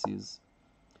Brilliancies?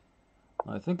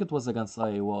 I think it was against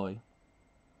IAY.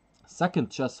 Second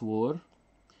chess war.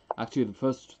 Actually, the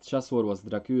first chess war was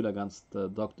Dracul against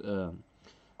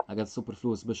against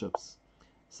Superfluous Bishops.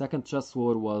 Second chess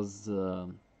war was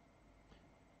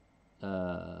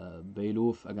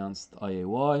Beiluf against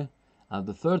IAY, and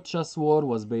the third chess war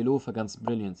was Beiluf against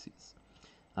Brilliancies.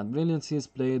 And Brilliancies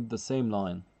played the same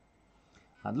line.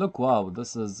 And look, wow,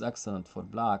 this is excellent for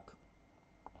black.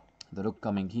 The rook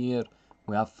coming here.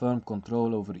 We have firm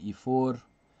control over e4.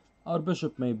 Our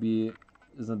bishop maybe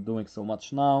isn't doing so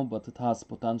much now, but it has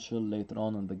potential later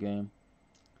on in the game.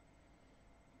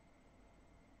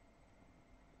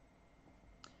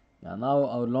 Yeah, now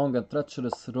our long and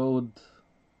treacherous road.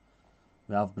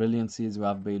 We have Brilliancies, we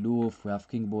have Beiluf, we have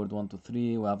King board 1 to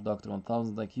 3, we have Dr.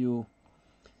 1000 IQ.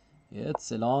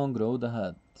 It's a long road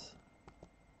ahead.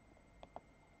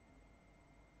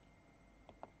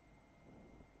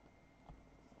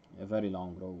 A very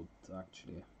long road,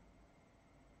 actually.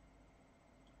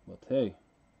 But hey.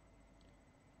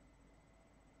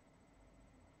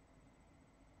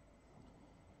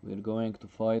 We're going to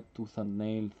fight tooth and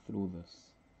nail through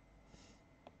this.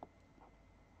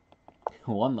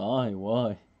 One eye,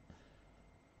 why?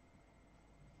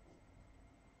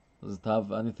 Does it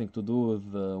have anything to do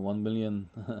with the $1 million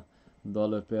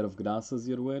pair of glasses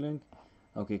you're wearing?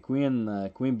 Okay, queen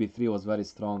b3 was very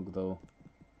strong though.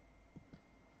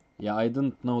 Yeah, I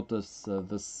didn't notice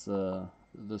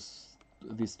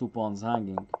these 2 pawns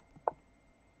hanging.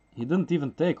 He didn't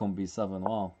even take on b7.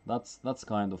 Wow, that's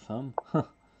kind of him.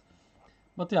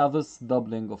 But yeah, this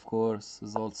doubling of course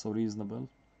is also reasonable.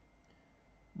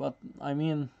 But I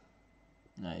mean,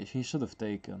 yeah, he should have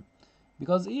taken.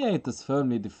 Because e8 is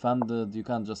firmly defended, you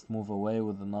can't just move away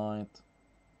with the knight.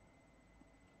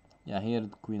 Yeah, here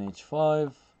queen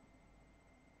h5.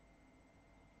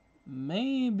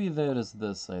 maybe there is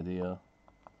this idea.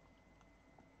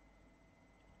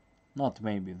 Not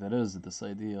maybe, there is this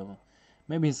idea.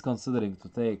 Maybe he's considering to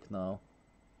take now.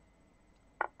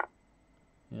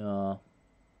 Yeah.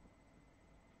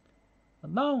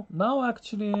 And now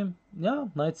actually, yeah,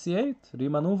 knight c8,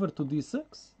 remaneuver to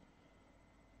d6.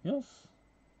 Yes,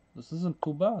 this isn't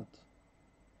too bad.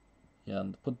 Yeah,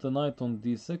 and put the knight on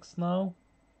d6 now.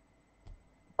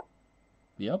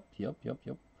 Yep.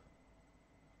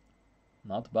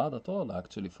 Not bad at all,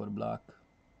 actually, for black.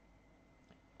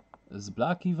 Is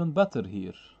black even better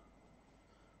here?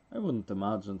 I wouldn't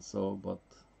imagine so, but...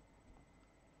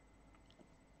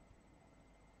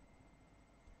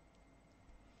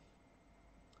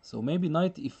 So maybe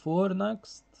knight e4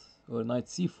 next? Or knight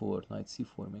c4? Knight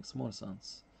c4 makes more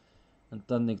sense.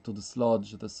 Intending to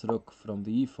dislodge this rook from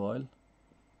the e-file.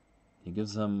 He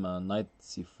gives him knight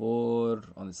c4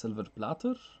 on a silver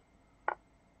platter?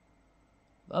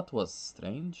 That was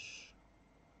strange.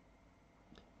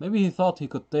 Maybe he thought he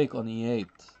could take on e8.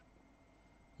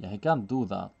 Yeah, he can't do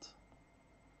that.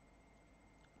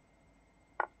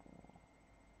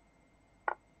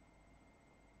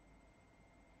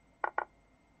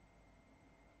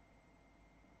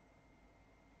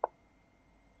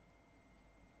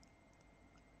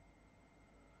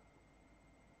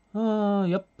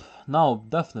 Yep. Now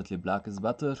definitely black is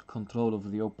better. Control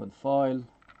of the open file.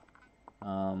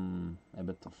 A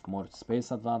bit of more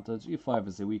space advantage. e5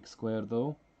 is a weak square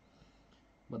though.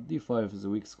 But d5 is a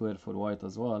weak square for white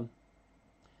as well.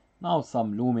 Now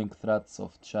some looming threats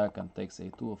of check and takes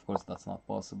a2. Of course that's not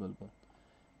possible, but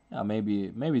yeah,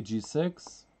 maybe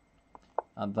g6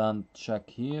 and then check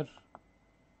here.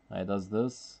 He does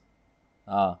this.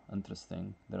 Ah,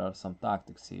 interesting. There are some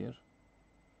tactics here.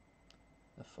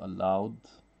 If allowed,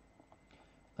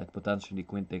 like potentially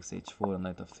queen takes h4 and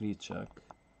knight f3 check.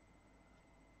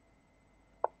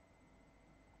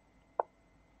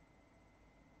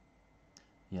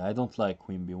 Yeah, I don't like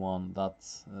queen b1.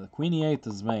 That's queen e8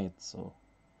 is mate, so.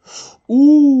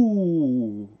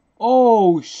 Ooh!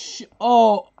 Oh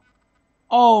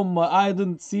my! I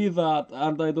didn't see that,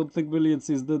 and I don't think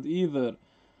Brilliancies did either.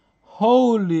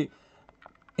 Holy!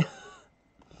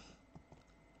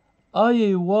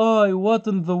 Aye, why? What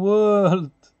in the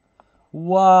world?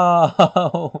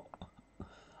 Wow!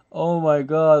 Oh my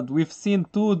god, we've seen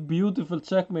two beautiful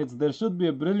checkmates. There should be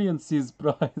a Brilliancies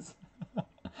prize.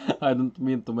 I didn't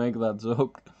mean to make that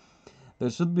joke. There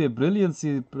should be a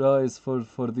Brilliancy prize for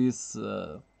these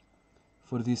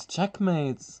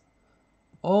checkmates.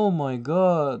 Oh my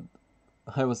god.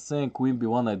 I was saying queen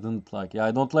b1 I didn't like. Yeah,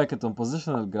 I don't like it on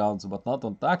positional grounds, but not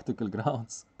on tactical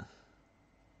grounds.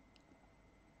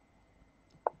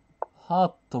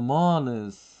 Hot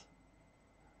tamales.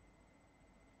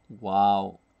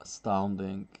 Wow.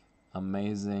 Astounding.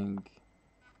 Amazing.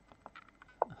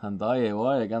 And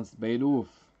IAY against Beiluf.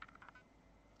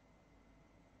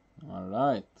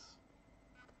 Alright.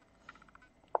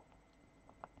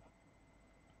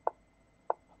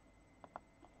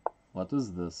 What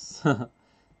is this?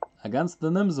 Against the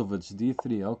Nimzovich,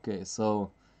 d3. Okay,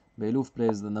 so Beiluf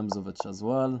plays the Nimzovich as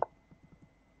well.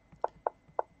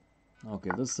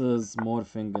 Okay, this is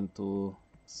morphing into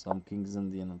some King's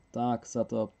Indian attack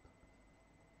setup.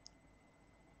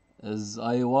 Is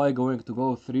IOI going to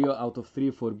go 3 out of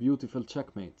 3 for beautiful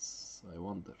checkmates? I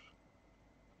wonder.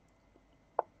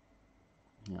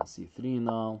 Yeah, c3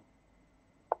 now.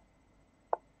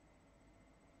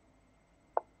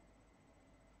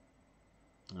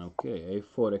 Okay,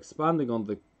 a4 expanding on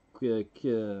the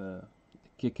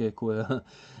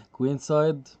queen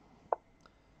side.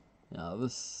 Yeah,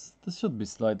 this should be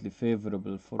slightly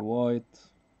favorable for white.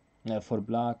 Yeah, for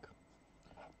black.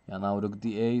 Yeah, now rook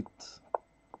d8.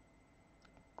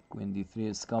 Queen d3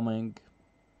 is coming.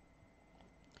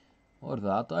 Or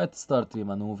that. I'd start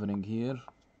remaneuvering here.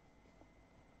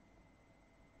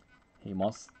 He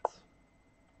must.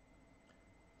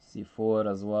 c4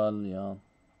 as well, yeah.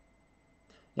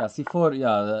 Yeah, c4,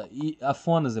 yeah,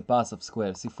 f1 is a passive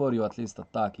square. c4 you at least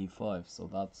attack e5, so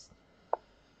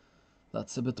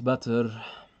that's a bit better.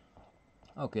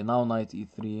 Okay, now knight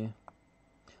e3.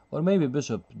 Or maybe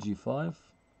bishop g5.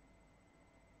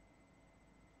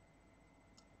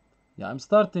 Yeah, I'm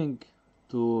starting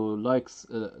to like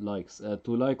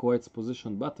white's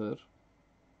position better.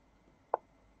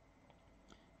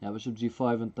 Yeah, bishop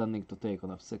g5 intending to take on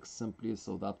f6 simply,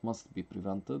 so that must be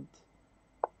prevented.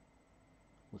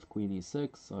 With queen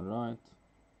e6, alright.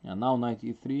 Yeah, now knight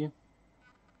e3.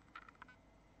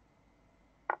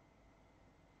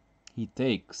 He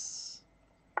takes.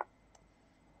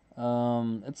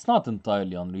 It's not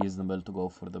entirely unreasonable to go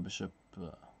for the bishop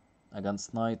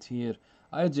against knight here.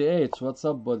 IGH, what's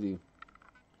up, buddy?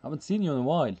 Haven't seen you in a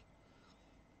while.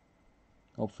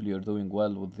 Hopefully you're doing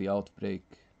well with the outbreak.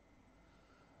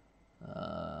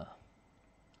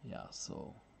 Yeah,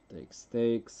 so take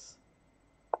stakes.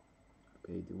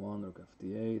 Okay, D1, rook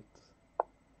FD8.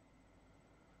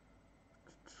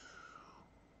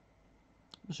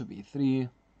 Bishop E3.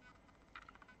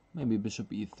 Maybe bishop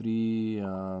E3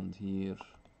 and here.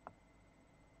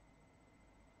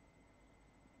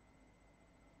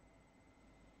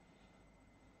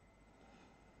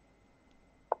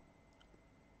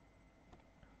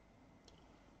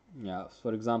 Yeah,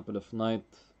 for example, if knight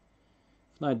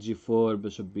G4,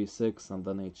 bishop B6, and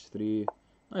then H3.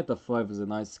 Knight F5 is a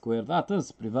nice square. That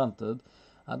is prevented.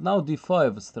 And now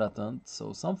D5 is threatened,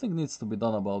 so something needs to be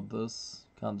done about this.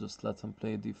 Can't just let him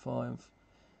play D5.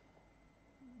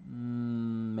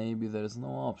 Maybe there is no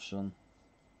option.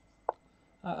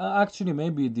 Actually,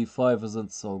 maybe D5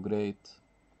 isn't so great.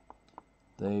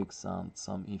 Takes and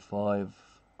some E5.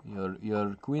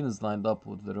 Your queen is lined up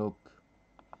with the rook.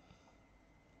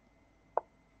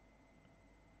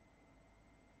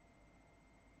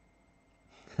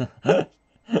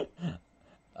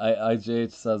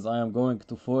 IGH says, I am going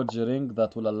to forge a ring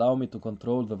that will allow me to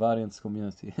control the variance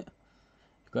community. You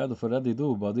kind of already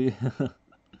do, buddy.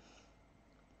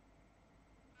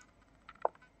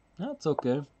 That's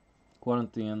okay.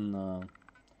 Quarantine,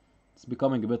 it's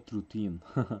becoming a bit routine.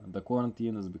 The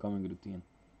quarantine is becoming routine.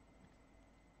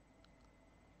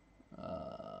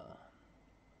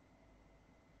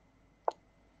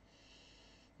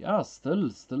 Yeah, still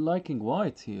liking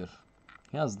white here.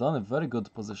 He has done a very good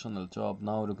positional job.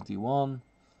 Now rook d1.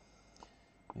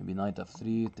 Maybe knight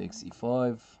f3, takes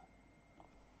e5.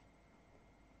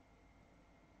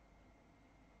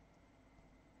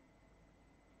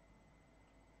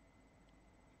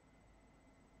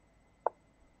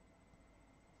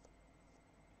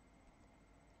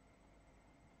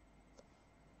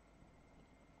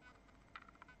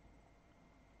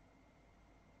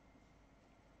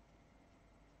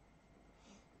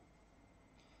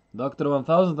 Dr.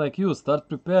 1000 IQ, start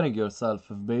preparing yourself.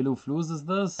 If Beiluf loses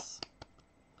this,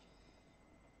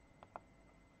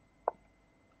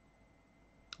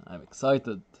 I'm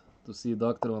excited to see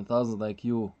Dr. 1000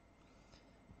 IQ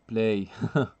play.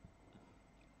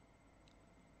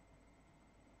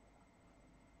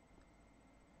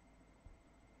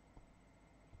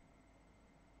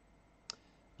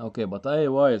 Okay, but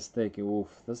AY is taking.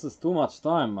 Oof, this is too much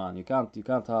time, man. You can't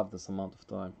have this amount of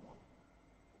time.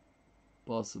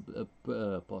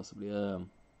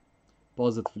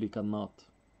 Positively cannot.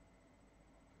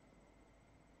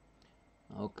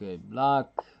 Okay, black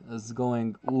is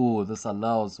going. Ooh, this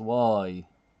allows Y.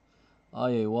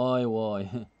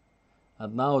 Y.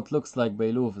 And now it looks like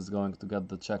Beiluf is going to get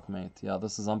the checkmate. Yeah,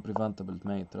 this is unpreventable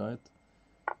mate, right?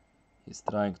 He's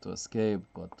trying to escape,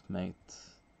 but mate.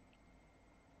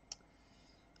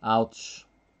 Ouch.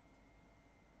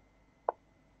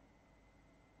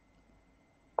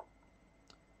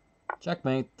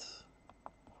 Checkmate.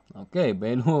 Okay,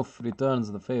 Beiluf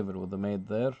returns the favor with the mate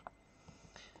there.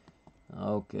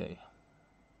 Okay.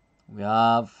 We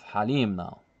have Halim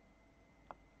now.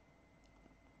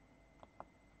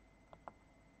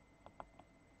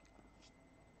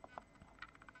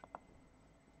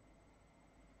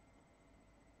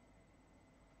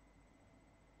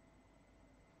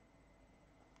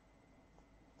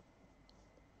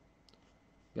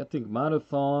 Getting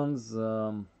marathons.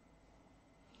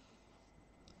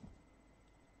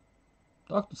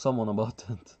 Talk to someone about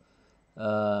it.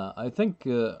 I think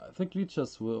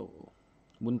Lichess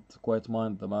wouldn't quite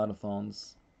mind the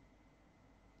marathons.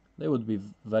 They would be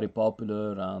very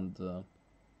popular, and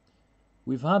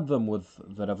we've had them with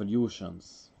the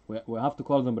revolutions. We have to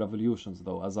call them revolutions,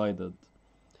 though, as I did.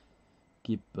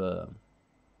 Keep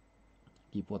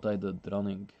what I did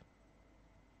running.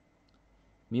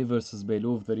 Me versus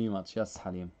Beiluf, the rematch. Yes,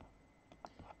 Halim.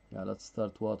 Yeah, let's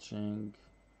start watching.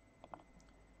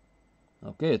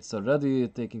 Okay, it's already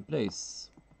taking place.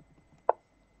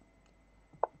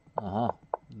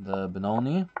 The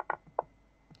Benoni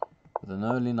with an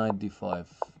early knight d5.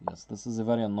 Yes, this is a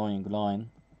very annoying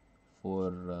line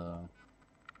for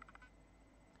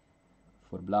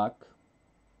black.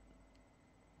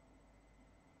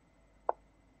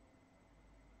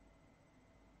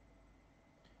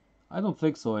 I don't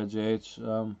think so, AJH.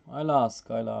 I'll ask.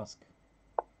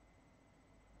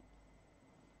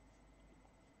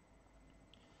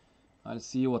 I'll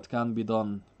see what can be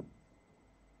done.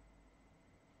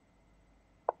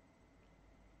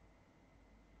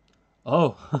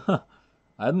 Oh,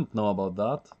 I didn't know about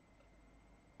that.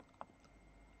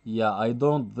 Yeah, I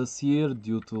don't this year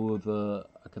due to the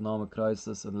economic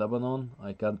crisis in Lebanon.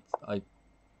 I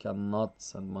cannot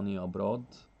send money abroad.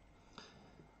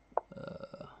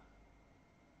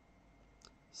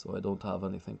 So I don't have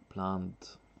anything planned.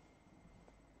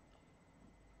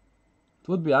 It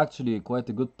would be actually quite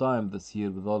a good time this year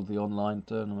with all the online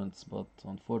tournaments, but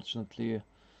unfortunately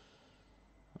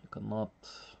I cannot.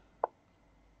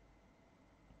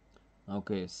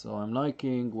 Okay, so I'm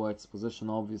liking white's position.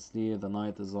 Obviously the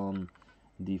knight is on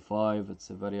d5, it's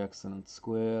a very excellent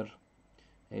square.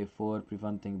 a4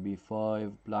 preventing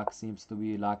b5. Black seems to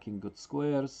be lacking good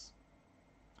squares.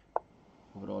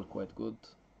 Overall quite good.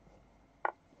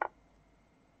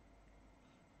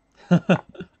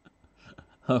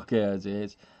 Okay,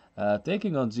 IJH.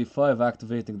 Taking on g5,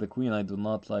 activating the queen, I do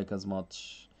not like as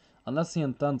much. Unless he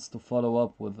intends to follow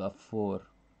up with f4.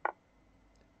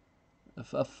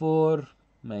 If f4,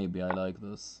 maybe I like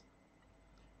this.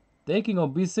 Taking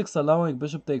on b6, allowing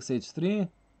bishop takes h3.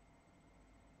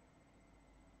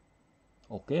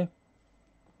 Okay.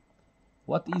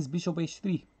 What is bishop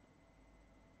h3?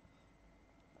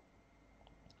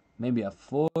 Maybe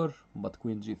f4, but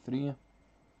queen g3.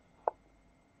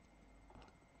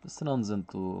 This runs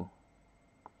into...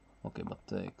 Okay, but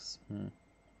takes.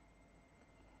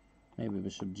 Maybe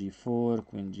bishop g4,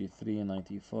 queen g3, knight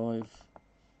e5.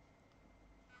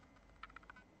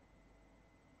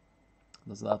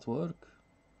 Does that work?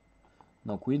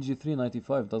 No, queen g3, knight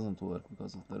e5 doesn't work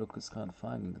because the rook is kind of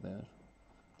hanging there.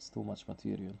 It's too much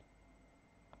material.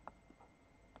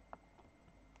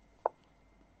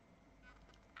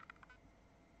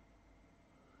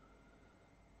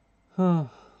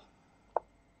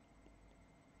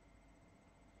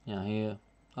 Yeah, here.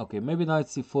 Okay, maybe knight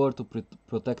c4 to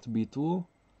protect b2.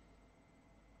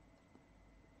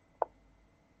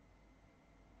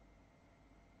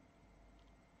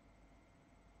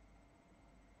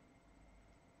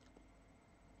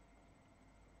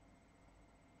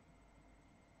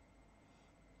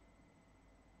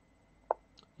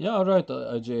 Yeah, alright,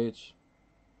 IJH.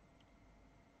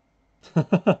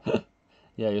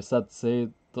 Yeah, you said say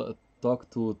talk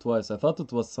to twice. I thought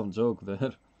it was some joke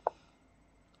there.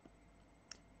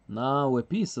 Now a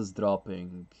piece is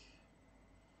dropping.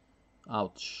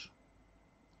 Ouch.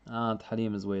 And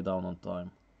Halim is way down on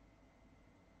time.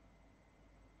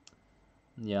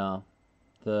 Yeah,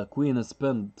 the queen is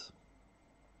pinned.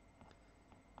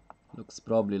 Looks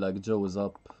probably like Joe is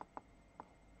up.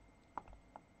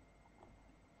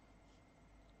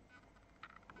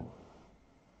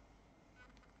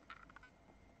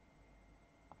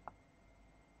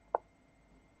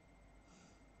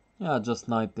 Yeah, just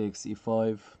knight takes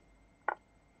e5.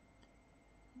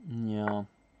 Yeah.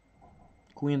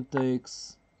 Queen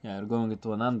takes. Yeah, you're going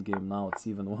into an endgame now, it's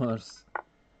even worse.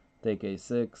 Take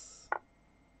a6.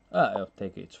 I'll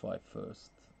take h5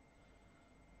 first.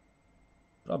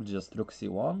 Probably just rook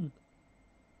c1.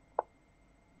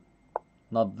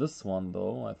 Not this one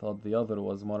though, I thought the other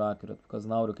was more accurate because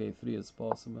now rook a3 is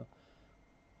possible.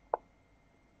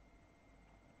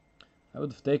 I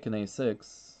would have taken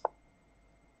a6.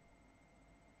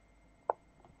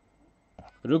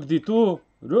 Rook d2!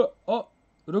 Rook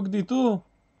d2!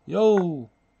 Yo!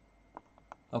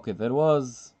 Okay, there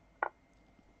was...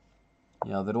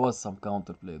 Yeah, there was some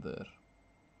counterplay there.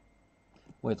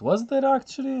 Wait, was there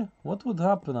actually? What would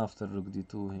happen after rook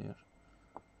d2 here?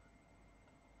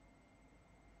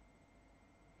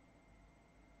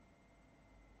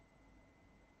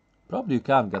 Probably you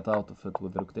can get out of it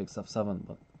with rook takes f7,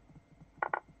 but...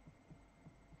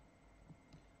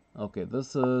 Okay,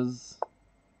 this is...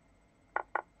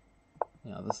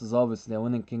 Yeah, this is obviously a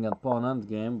winning king and pawn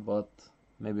endgame, but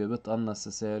maybe a bit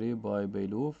unnecessary by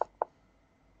Beiluf.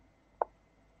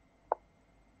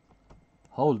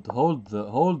 Hold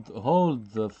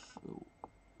the...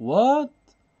 What?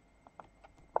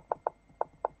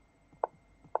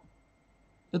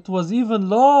 It was even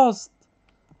lost!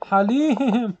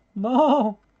 Halim!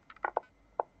 No!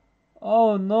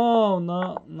 Oh no,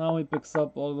 now he picks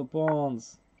up all the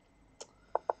pawns.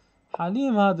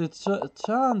 Halim had a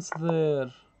chance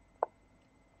there.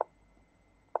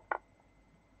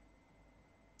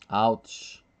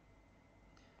 Ouch.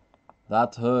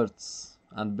 That hurts.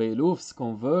 And Beiluf's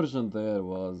conversion there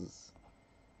was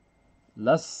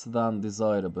less than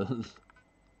desirable.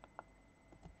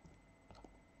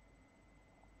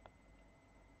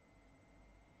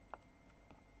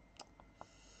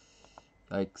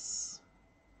 Yikes.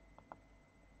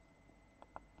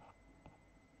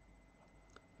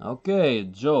 Okay,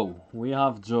 Joe. We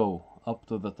have Joe up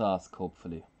to the task,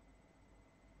 hopefully.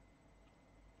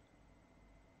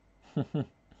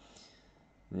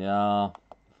 Yeah,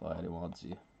 fire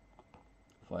emoji.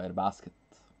 Fire basket.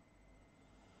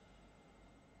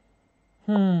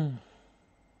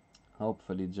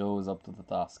 Hopefully Joe is up to the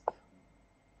task.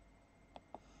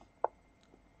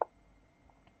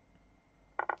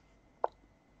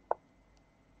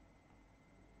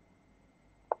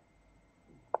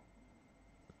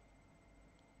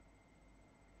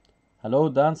 Hello,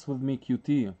 dance with me,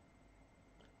 QT.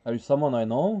 Are you someone I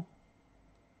know?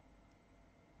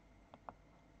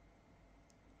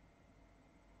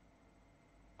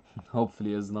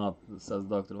 Hopefully is not, says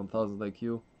Dr. 1000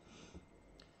 IQ.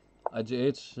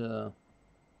 IGH.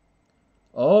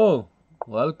 Oh,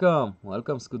 welcome.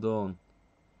 Welcome, Scudone.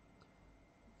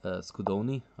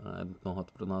 Scudoni? I don't know how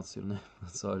to pronounce your name.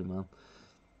 Sorry, man.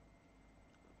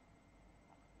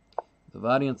 The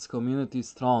variants community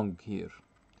strong here.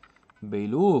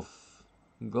 Beiluf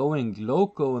going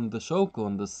loco in the Shoko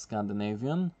in this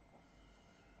Scandinavian.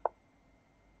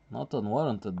 Not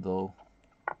unwarranted though.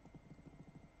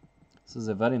 This is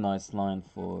a very nice line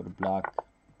for black.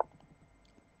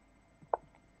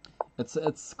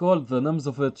 It's called the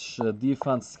Nimzovich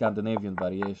defense Scandinavian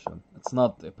variation. It's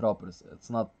not a proper. It's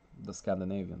not the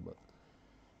Scandinavian, but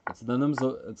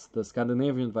it's the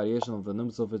Scandinavian variation of the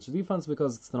Nimzovich defense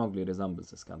because it strongly resembles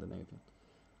the Scandinavian.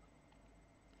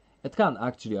 It can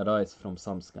actually arise from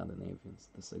some Scandinavians,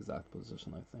 this exact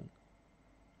position, I think.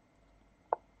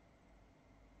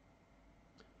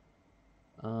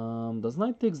 Does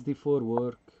knight takes d4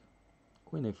 work?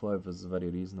 Queen a5 is very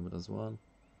reasonable as well.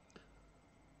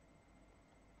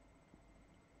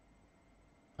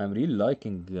 I'm really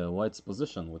liking white's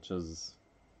position, which is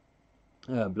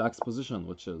black's position,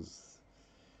 which is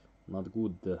not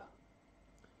good.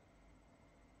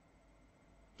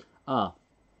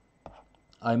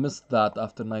 I missed that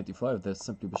after 95 there's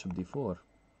simply bishop d4.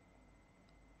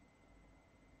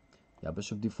 Yeah,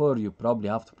 bishop d4 you probably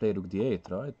have to play rook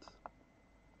d8, right?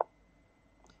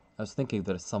 I was thinking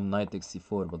there's some knight takes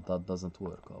c4, but that doesn't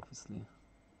work, obviously.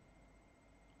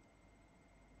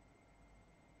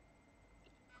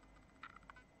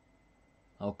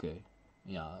 Okay,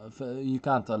 yeah, you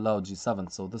can't allow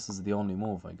g7, so this is the only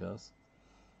move, I guess.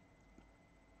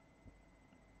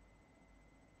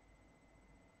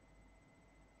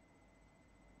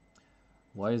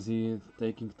 Why is he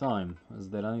taking time? Is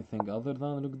there anything other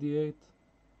than rook d8?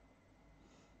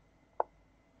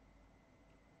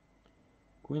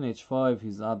 Queen h5,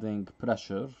 he's adding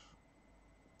pressure.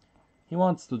 He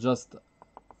wants to just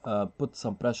put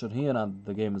some pressure here and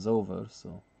the game is over,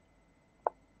 so...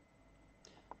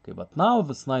 Okay, but now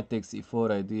this knight takes e4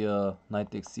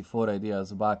 idea,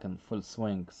 is back in full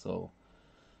swing, so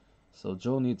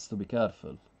Joe needs to be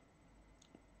careful.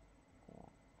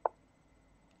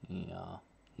 Yeah,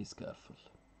 he's careful.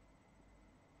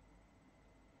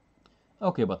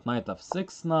 Okay, but knight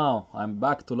f6 now. I'm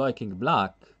back to liking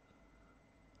black.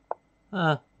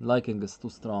 Liking is too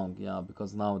strong, yeah,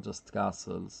 because now just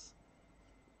castles.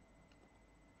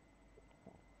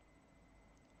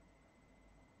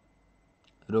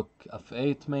 Rook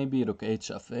f8 maybe, rook h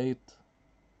f8.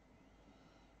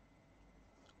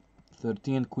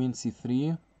 13, queen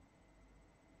c3.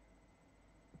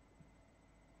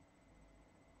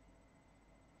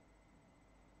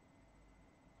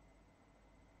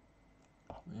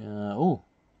 Oh,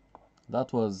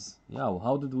 that was, yeah,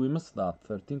 how did we miss that?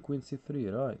 13, queen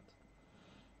c3, right.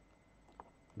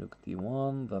 Rook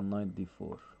d1, then knight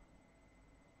d4.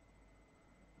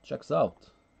 Checks out.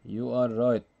 You are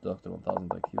right, Dr. 1000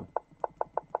 IQ.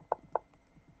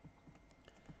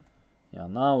 Yeah,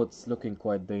 now it's looking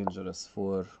quite dangerous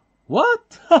for...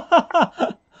 What?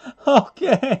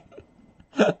 Okay.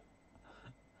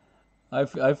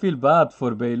 I feel bad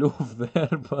for Beiluf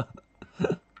there, but...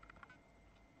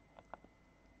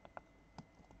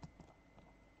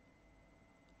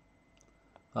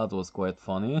 That was quite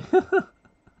funny.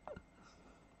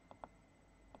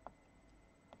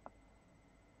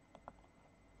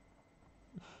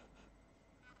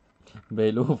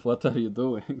 Beiluf, what are you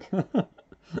doing?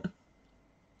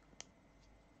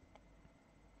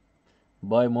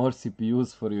 Buy more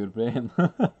CPUs for your brain.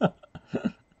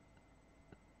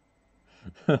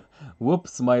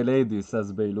 Whoops, my lady,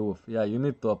 says Beiluf. Yeah, you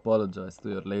need to apologize to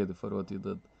your lady for what you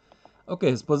did. Okay,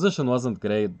 his position wasn't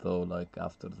great though, like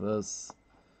after this.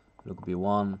 Rook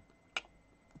b1.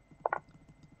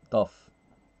 Tough.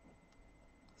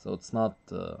 So it's not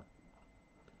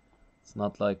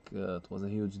like it was a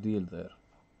huge deal there.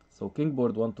 So king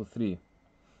board 1 to 3.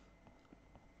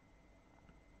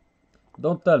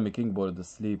 Don't tell me king board is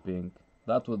sleeping.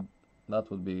 That would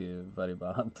be very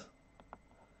bad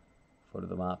for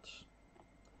the match.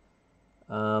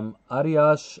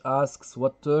 Aryash asks,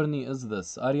 what tourney is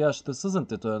this? Aryash, this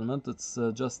isn't a tournament. It's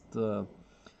just a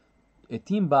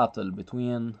team battle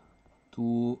between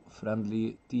two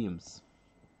friendly teams.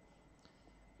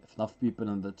 If enough people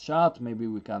in the chat, maybe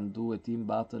we can do a team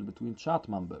battle between chat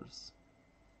members.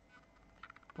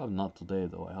 Probably not today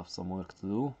though, I have some work to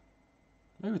do.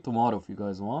 Maybe tomorrow if you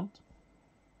guys want.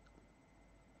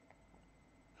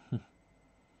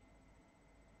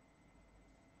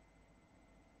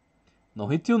 No,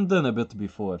 he tuned in a bit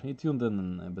before. He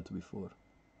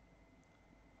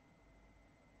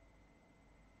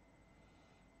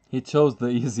chose the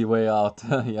easy way out.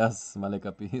 Yes,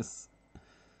 Malika, peace.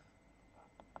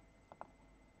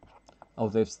 Oh,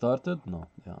 they've started? No,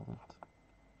 they haven't.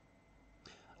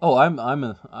 Oh,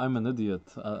 I'm an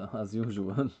idiot as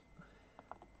usual.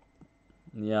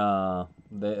 Yeah,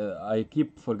 I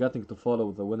keep forgetting to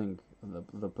follow the winning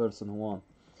the person who won.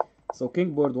 So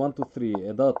king board 1 2 3,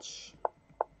 a Dutch,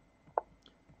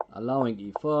 allowing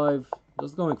e5,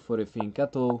 just going for a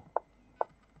fianchetto.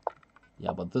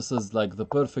 Yeah, but this is like the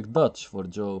perfect Dutch for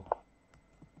Joe.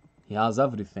 He has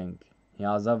everything. He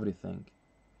has everything.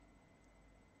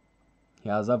 He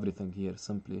has everything here,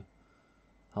 simply.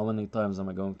 How many times am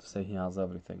I going to say he has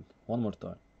everything? One more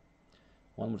time.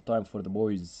 One more time for the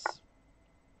boys.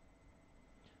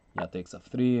 Yeah, takes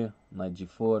f3, knight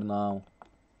g4 now.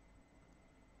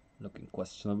 Looking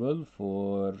questionable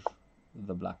for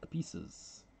the black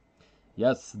pieces.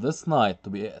 Yes, this knight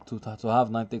to have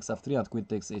knight takes f3 and queen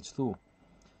takes h2.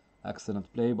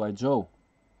 Excellent play by Joe.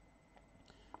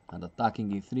 And attacking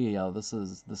e3, yeah, this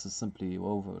is simply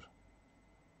over.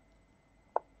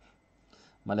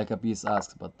 Malika Peace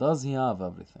asks, but does he have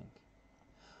everything?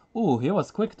 Ooh, he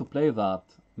was quick to play that.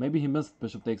 Maybe he missed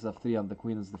bishop takes f3 and the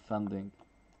queen is defending.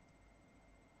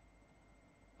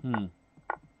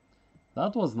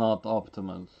 That was not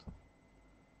optimal.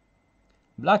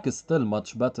 Black is still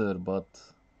much better, but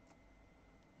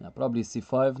yeah, probably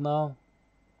c5 now.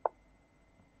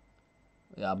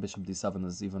 Yeah, bishop d7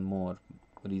 is even more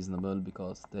reasonable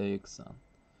because takes and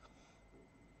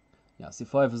yeah,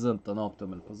 c5 isn't an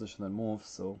optimal positional move,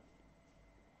 so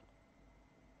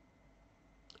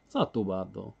it's not too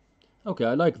bad though. Okay,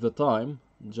 I like the time.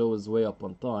 Joe is way up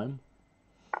on time.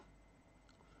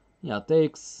 Yeah,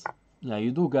 takes. Yeah,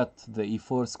 you do get the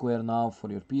e4 square now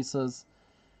for your pieces,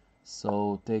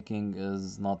 so taking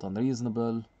is not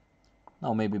unreasonable.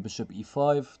 Now maybe bishop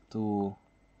e5 to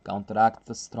counteract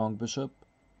the strong bishop.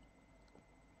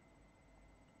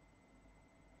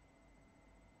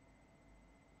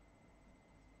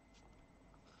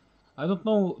 I don't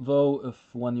know though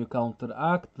if when you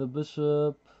counteract the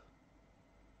bishop,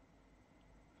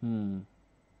 when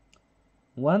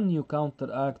you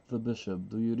counteract the bishop,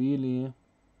 do you really?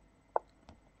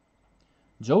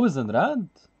 Joe is in red?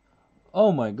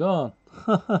 Oh my god.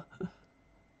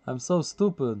 I'm so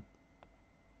stupid.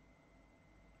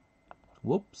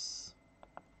 Whoops.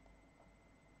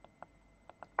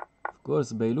 Of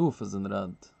course, Beiluf is in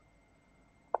red.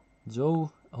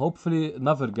 Joe hopefully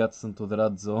never gets into the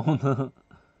red zone.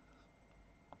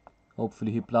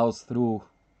 Hopefully he plows through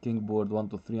king board 1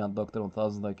 to 3 and Dr.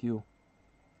 1000 IQ.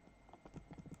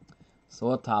 So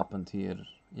what happened here?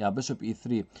 Yeah, bishop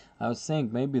e3. I was saying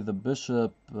maybe the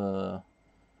bishop,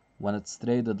 when it's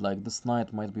traded like this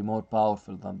knight, might be more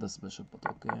powerful than this bishop, but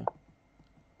okay.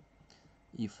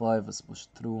 e5 is pushed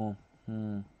through.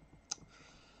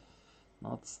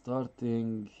 Not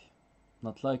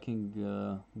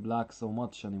liking black so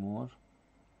much anymore.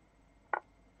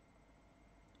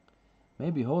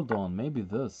 Maybe, hold on, maybe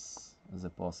this is a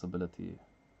possibility.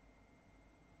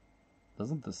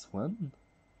 Doesn't this win?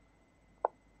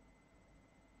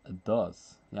 It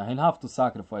does. Yeah, he'll have to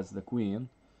sacrifice the queen,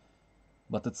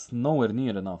 but it's nowhere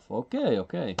near enough. Okay,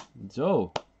 okay.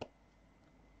 Joe.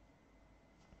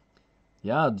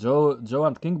 Yeah, Joe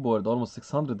and Kingboard, almost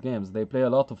 600 games. They play a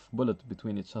lot of bullet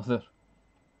between each other.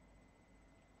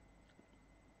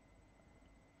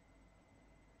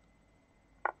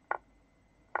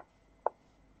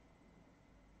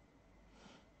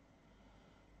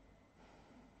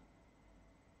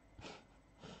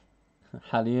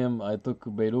 Halim, I took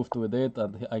Beirut to a date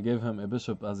and I gave him a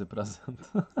bishop as a present.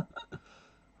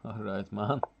 Alright,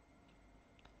 man.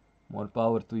 More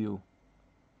power to you.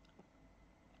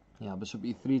 Yeah, bishop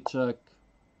e3 check.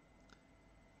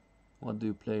 What do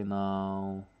you play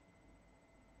now?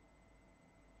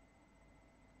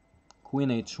 Queen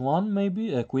h1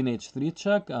 maybe? Queen h3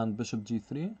 check and bishop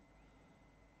g3.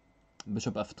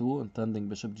 Bishop f2, intending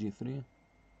bishop g3.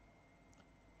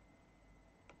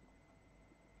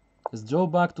 Is Joe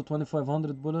back to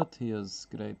 2500 bullet? He is,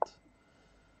 great.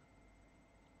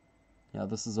 Yeah,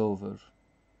 this is over.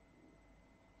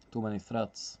 Too many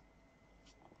threats.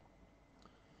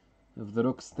 If the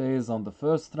rook stays on the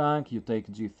first rank, you take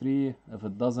g3. If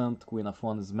it doesn't, queen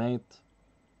f1 is mate.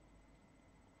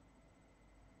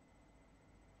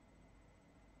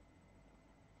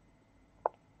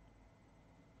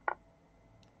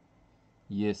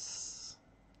 Yes.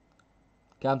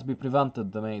 Can't be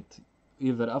prevented, the mate.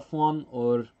 Either f1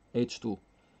 or h2.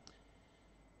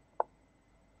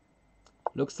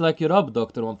 Looks like you're up,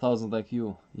 Dr. 1000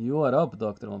 IQ. You are up,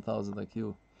 Dr. 1000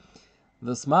 IQ.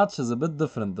 This match is a bit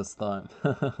different this time.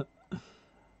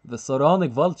 The Sauronic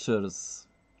Vultures.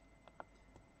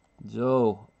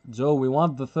 Joe, we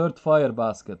want the third fire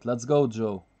basket. Let's go,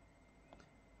 Joe.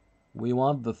 We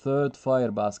want the third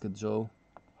fire basket, Joe.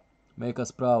 Make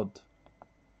us proud.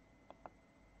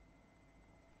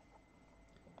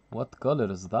 What color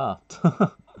is that?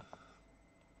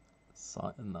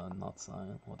 No, not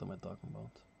cyan. What am I talking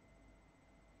about?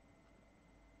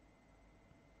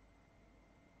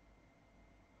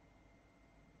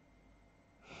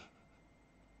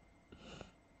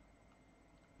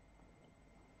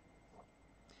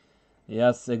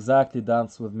 Yes, exactly.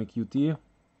 Dance with me, QT.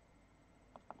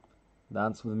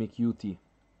 Dance with me, QT.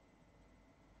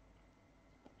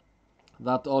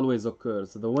 That always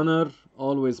occurs. The winner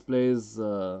always plays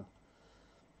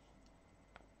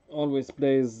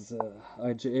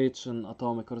IGH and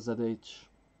Atomic or ZH.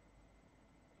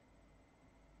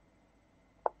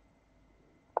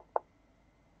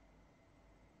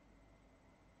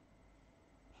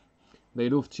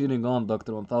 Beirut cheering on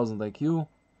Dr. 1000 IQ.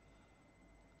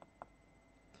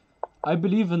 I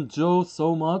believe in Joe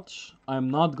so much,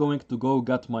 I'm not going to go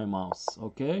get my mouse,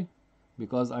 okay?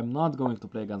 Because I'm not going to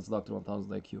play against Dr.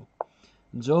 1000 IQ.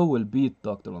 Joe will beat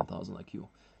Dr. 1000 IQ.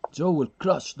 Joe will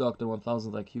crush Dr.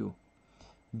 1000 IQ.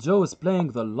 Joe is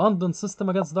playing the London system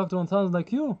against Dr. 1000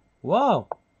 IQ. Wow!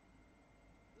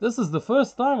 This is the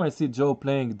first time I see Joe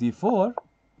playing d4.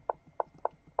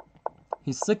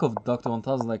 He's sick of Dr.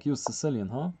 1000 IQ's Sicilian,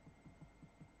 huh?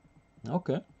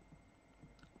 Okay.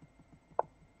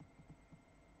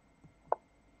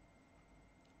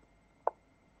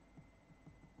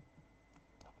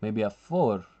 Maybe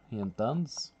f4 he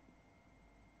intends.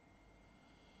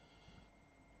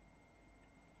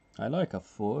 I like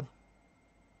f4.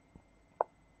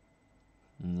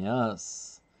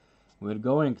 Yes. We're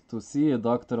going to see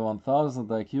Dr. 1000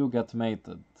 IQ get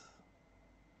mated.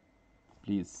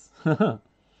 Please.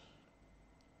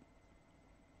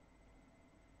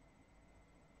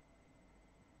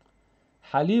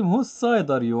 Halim, whose side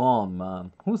are you on,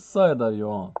 man? Whose side are you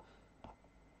on?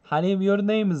 Halim, your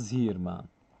name is here, man.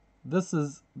 This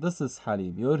is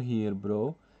Halim. You're here,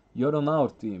 bro. You're on our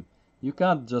team. You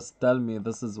can't just tell me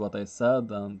this is what I said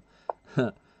and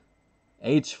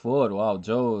h4. Wow,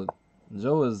 Joe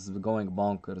is going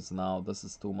bonkers now. This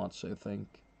is too much, I think.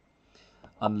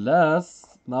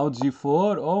 Unless now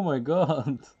g4. Oh my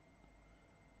god.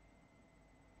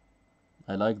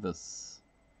 I like this.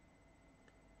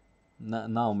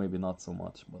 Now maybe not so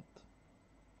much, but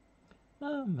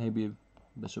maybe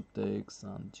bishop takes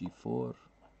and g4.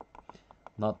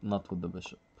 Not with the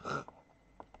bishop.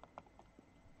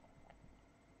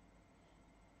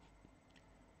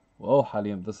 Whoa,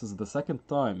 Halim, this is the second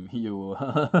time you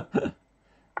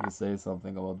you say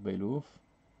something about Beiluf.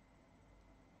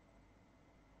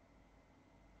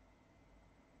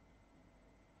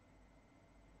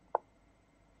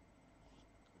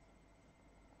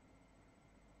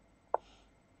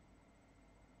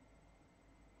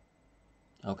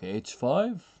 Okay,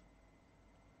 h5?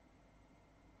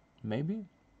 Maybe?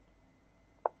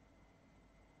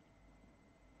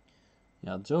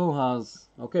 Yeah, Joe has...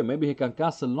 Okay, maybe he can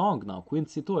castle long now. Queen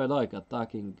c2, I like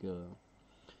attacking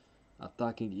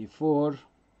e4.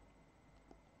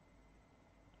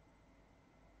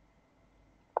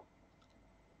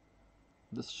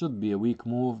 This should be a weak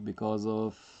move because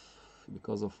of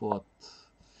what?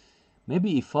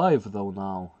 Maybe e5 though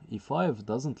now. e5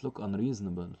 doesn't look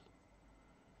unreasonable.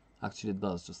 Actually it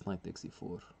does, just knight takes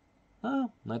e4.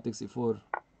 Knight takes e4.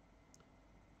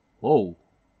 Whoa.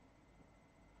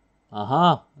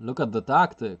 Look at the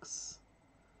tactics.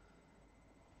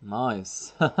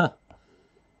 Nice.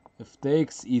 If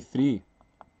takes e3.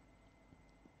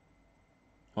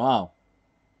 Wow.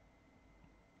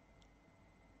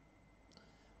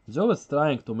 Joe is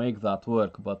trying to make that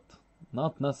work, but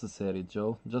not necessary,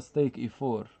 Joe. Just take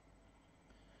e4.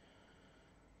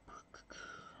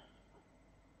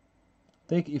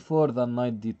 Take e4, then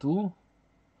knight d2.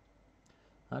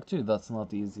 Actually, that's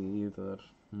not easy either.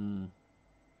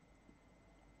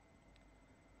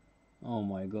 Oh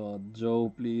my god,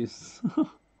 Joe, please.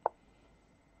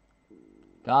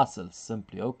 Castle,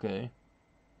 simply, okay.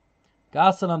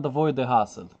 Castle and avoid the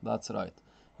hassle, that's right.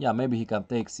 Yeah, maybe he can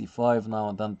take c5 now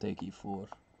and then take e4.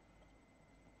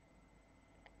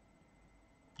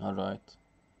 Alright.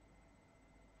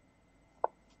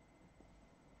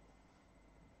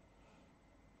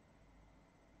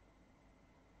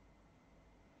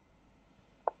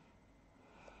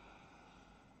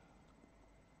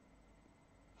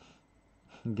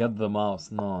 Get the mouse.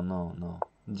 No, no, no.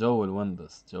 Joe will win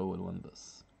this. Joe will win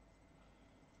this.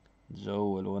 Joe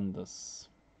will win this.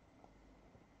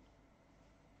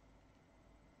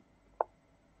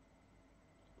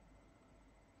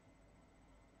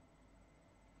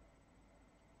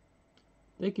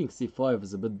 Taking c5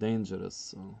 is a bit dangerous,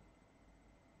 so...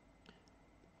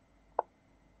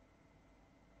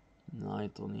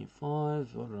 Knight on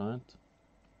e5, alright.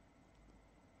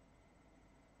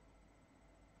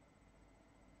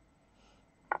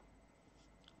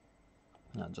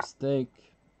 Yeah, just take.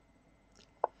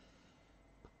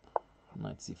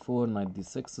 Knight c4, knight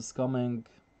d6 is coming.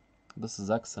 This is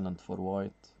excellent for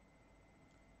white.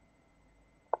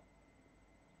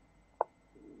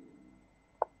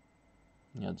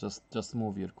 Yeah, just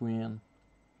move your queen.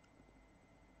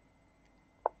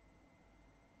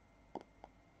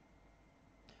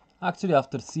 Actually,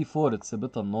 after c4, it's a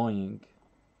bit annoying.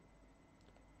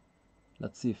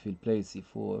 Let's see if he'll play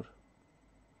c4.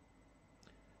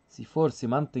 c4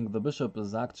 cementing the bishop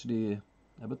is actually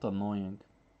a bit annoying.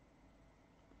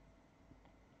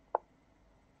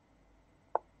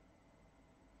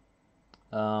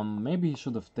 Maybe he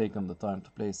should have taken the time to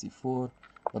play c4,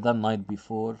 but then knight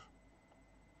b4.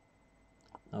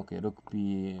 Okay, rook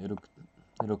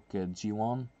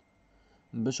g1,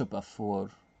 bishop f4.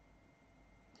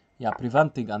 Yeah,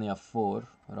 preventing any f4,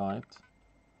 right?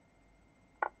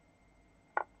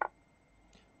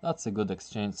 That's a good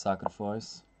exchange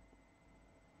sacrifice.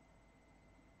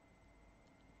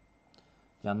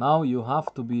 Yeah, now you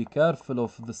have to be careful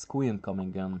of this queen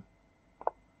coming in.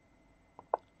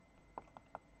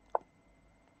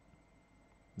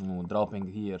 No,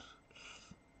 dropping here.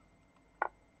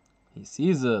 He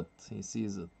sees it. He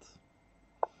sees it.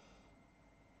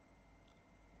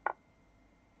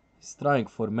 He's trying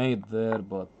for mate there,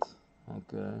 but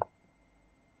okay.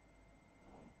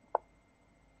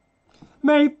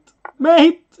 Mate!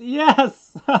 Mate!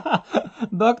 Yes!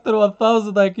 Dr.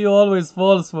 1000 IQ always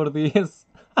falls for these.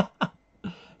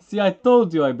 See, I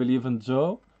told you I believe in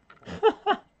Joe.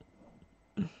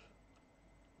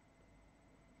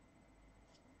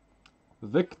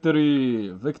 Victory!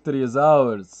 Victory is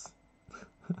ours.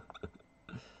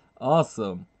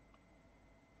 Awesome.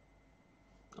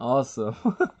 Awesome.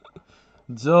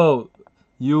 Joe,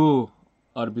 you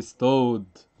are bestowed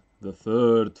the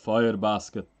third fire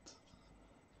basket.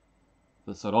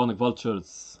 The Sauronic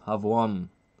Vultures have won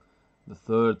the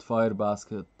third fire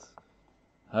basket.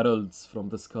 Heralds from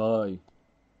the sky.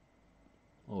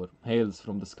 Or hails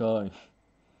from the sky.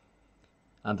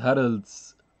 And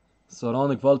heralds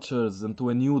Sauronic Vultures into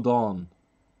a new dawn.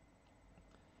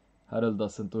 Herald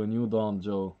us into a new dawn,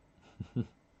 Joe.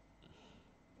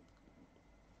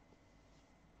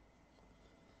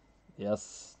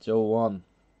 Yes, Joe won.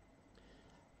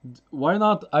 Why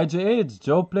not IJH?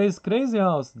 Joe plays Crazy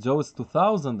House. Joe is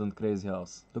 2000 in Crazy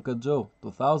House. Look at Joe,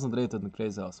 2000 rated in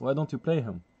Crazy House. Why don't you play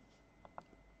him?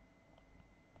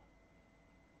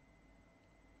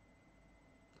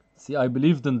 See, I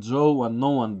believed in Joe when no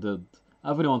one did.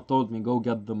 Everyone told me, go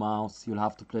get the mouse. You'll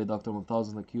have to play Dr.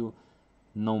 1000 IQ.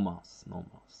 No mouse, no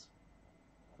mouse.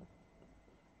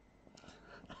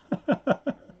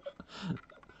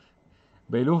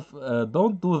 Beiluf,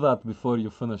 don't do that before you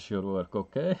finish your work,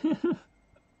 okay?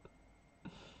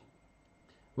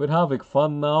 We're having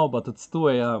fun now, but it's 2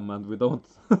 a.m. and we don't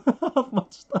have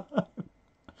much time.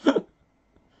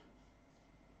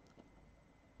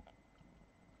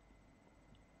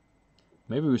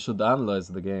 Maybe we should analyze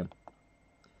the game.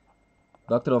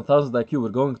 Dr. 1000 IQ, we're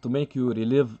going to make you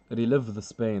relive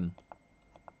this pain.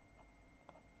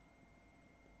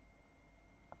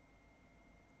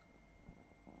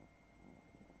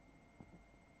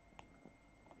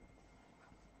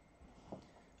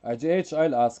 IGH,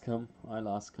 I'll ask him. I'll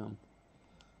ask him.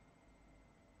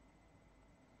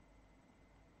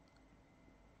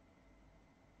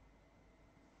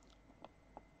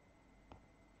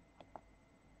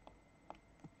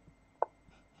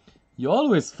 You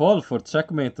always fall for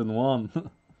checkmate in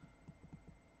one.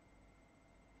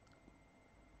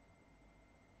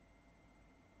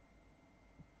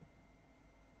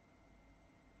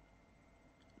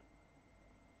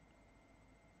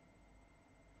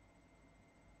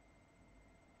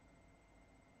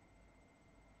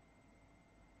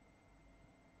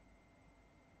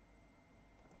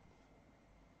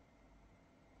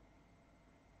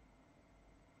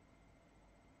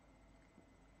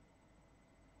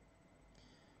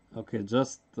 Okay,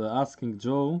 just asking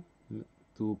Joe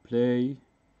to play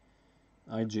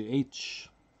IGH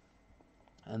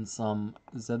and some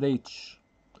ZH.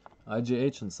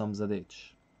 IGH and some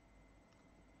ZH.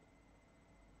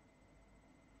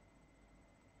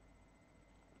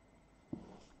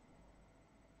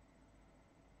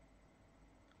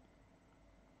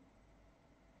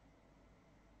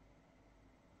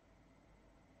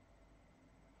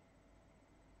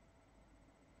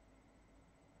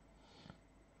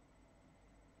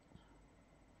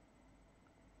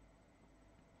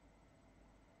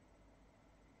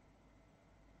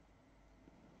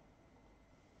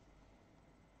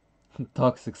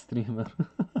 Toxic streamer.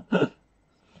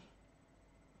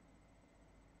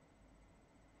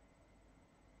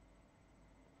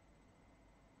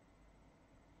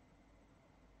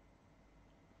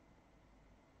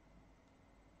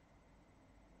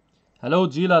 Hello,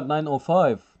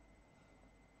 Glad905.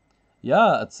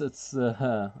 Yeah, it's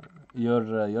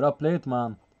you're up late,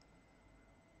 man.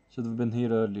 Should have been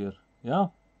here earlier. Yeah,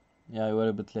 yeah, you were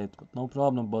a bit late, but no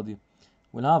problem, buddy.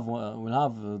 We'll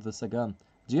have this again.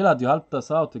 Gilad, you helped us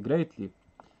out greatly.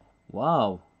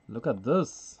 Wow, look at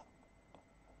this.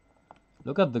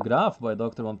 Look at the graph by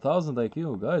Dr. 1000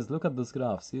 IQ. Guys, look at this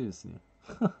graph, seriously.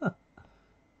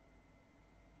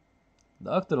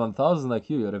 Dr. 1000 IQ,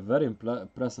 you're a very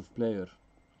impressive player.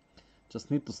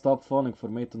 Just need to stop falling for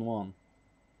mate in 1.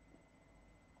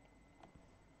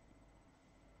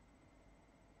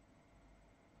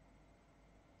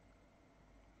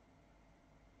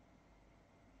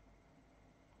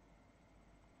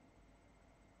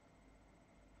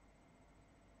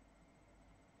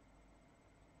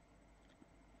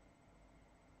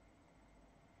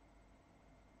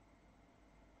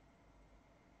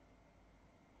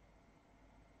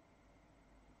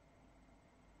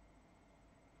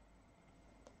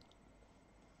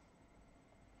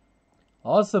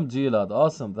 Awesome, Gilad.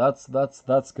 Awesome.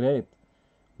 That's great.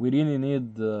 We really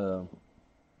need. Yeah,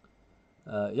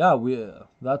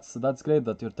 that's great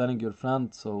that you're telling your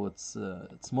friend. So it's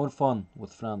more fun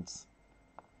with friends.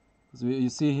 'Cause you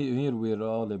see here we're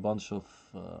all a bunch of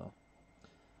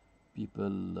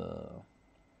people,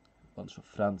 bunch of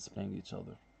friends playing each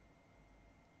other.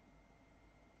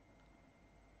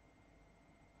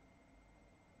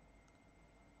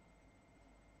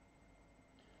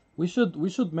 We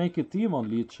should make a team on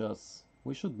Leechess.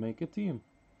 We should make a team.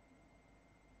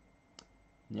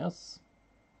 Yes.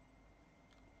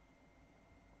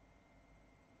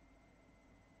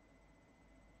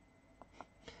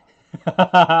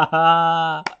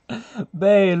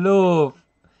 Beyloof.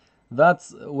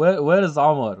 That's where is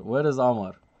Omar? Where is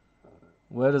Omar?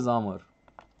 Where is Omar?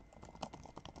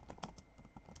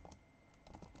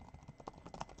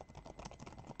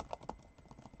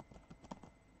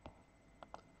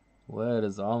 Where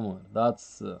is Omar?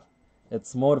 That's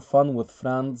it's more fun with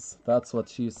friends. That's what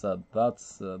she said.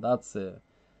 That's a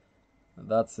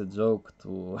joke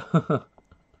to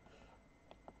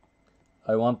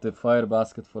I want a fire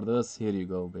basket for this. Here you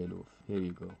go, Beyloof. Here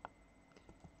you go.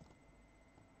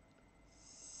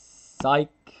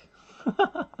 Psych.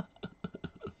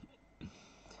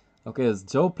 Okay, is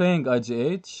Joe playing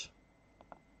IGH?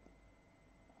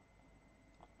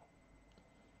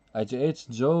 IGH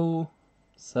Joe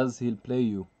says he'll play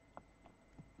you.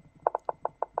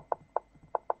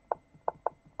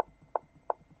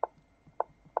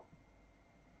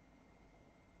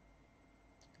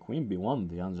 Queen B1,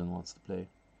 the engine wants to play.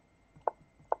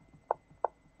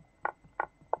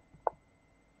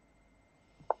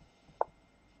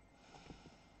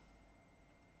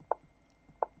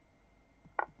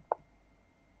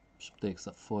 Bishop takes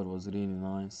f4 was really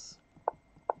nice.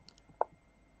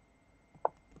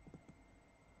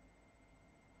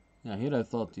 Yeah, here I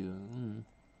thought you.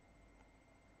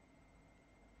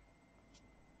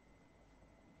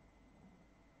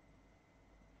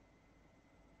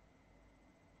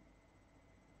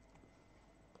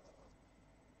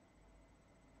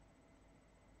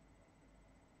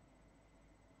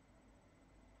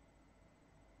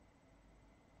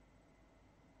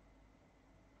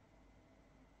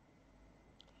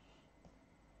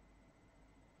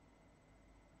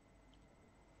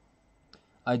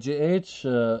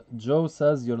 IGH, Joe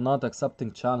says you're not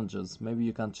accepting challenges. Maybe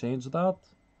you can change that?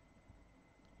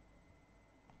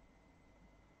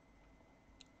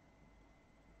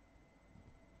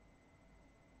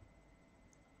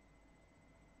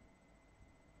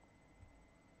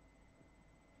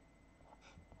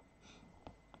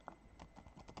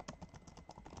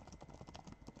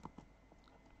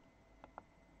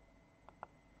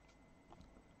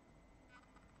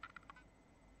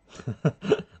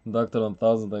 Dr.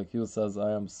 1000 IQ says,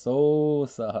 I am so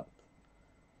sad.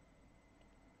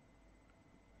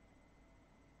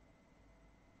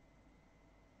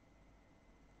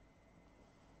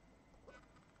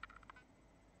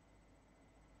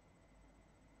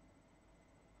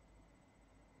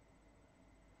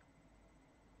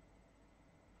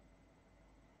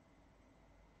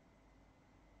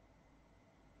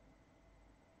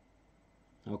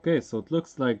 Okay, so it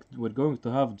looks like we're going to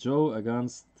have Joe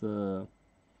against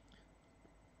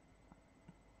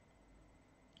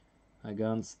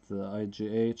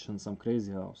IGH and some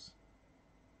crazy house.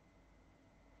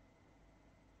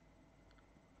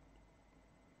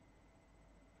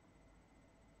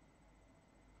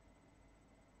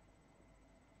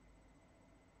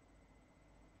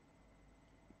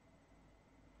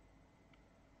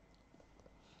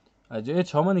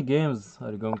 IGH, how many games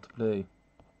are you going to play?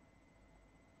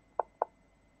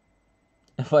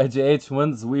 If IGH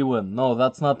wins, we win. No,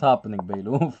 that's not happening,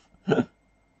 Beiluf.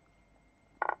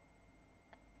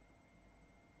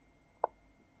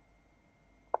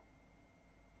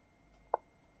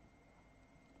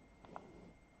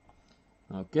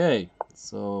 Okay,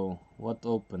 so what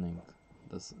opening?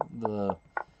 The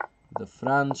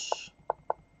French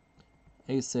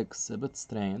A6, a bit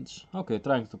strange. Okay,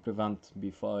 trying to prevent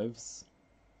B5s.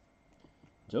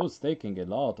 Joe's taking a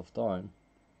lot of time.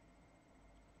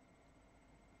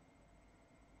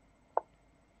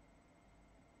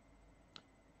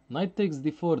 Knight takes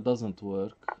D4 doesn't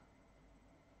work.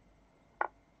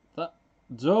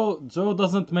 Joe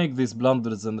doesn't make these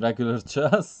blunders in regular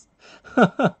chess.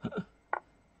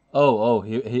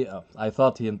 He I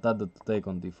thought he intended to take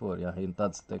on D4. Yeah, he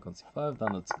intends to take on C5,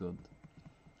 then it's good.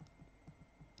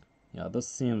 Yeah, this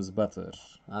seems better.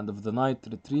 And if the knight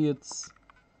retreats,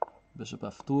 bishop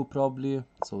F2 probably,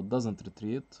 so it doesn't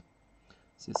retreat.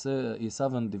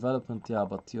 E7 development, yeah,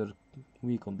 but you're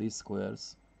weak on these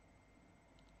squares.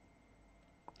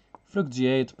 Rook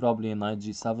G8, probably knight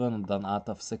G7, and then at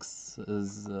F6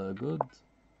 is good.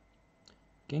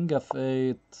 King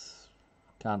F8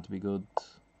 can't be good.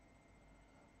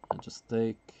 I just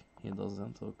take. He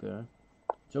doesn't. Okay.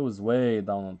 Joe is way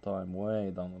down on time.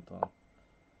 Way down on time.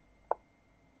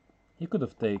 He could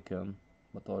have taken,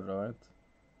 but alright.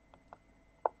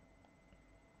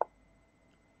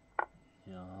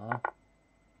 Yeah.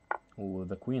 Oh,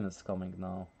 the queen is coming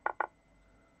now.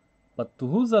 But to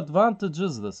whose advantage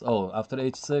is this? Oh, after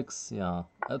h6, yeah.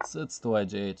 It's to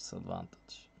IGH's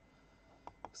advantage.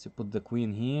 Because you put the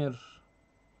queen here.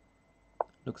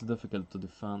 Looks difficult to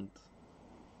defend.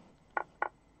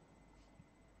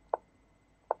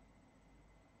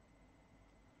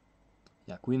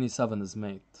 Yeah, queen e7 is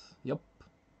mate. Yep.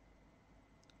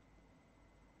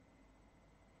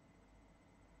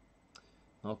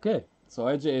 Okay, so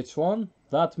IGH1.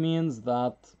 That means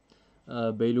that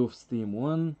Beiluf's team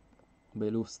won.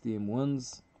 Beiluf's team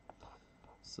wins.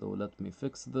 So let me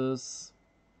fix this.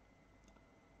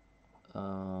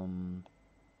 How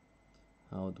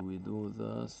do we do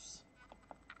this?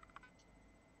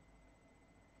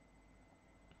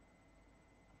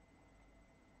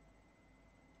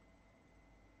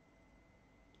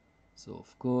 So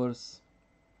of course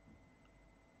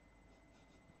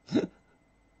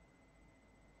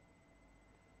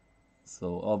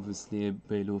so obviously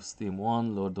Beiluf's team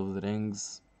won. Lords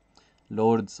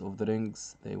of the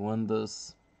Rings, they won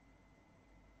this.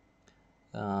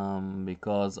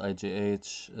 Because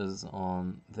IGH is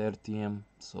on their team,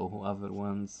 so whoever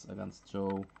wins against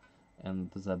Joe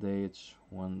and ZH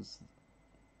wins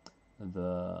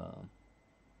the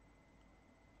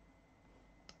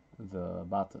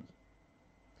battle.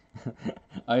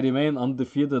 I remain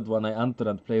undefeated when I enter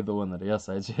and play the winner. Yes,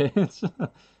 IGH.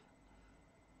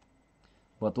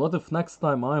 But what if next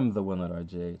time I'm the winner,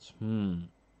 IGH?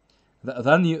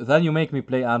 Then you make me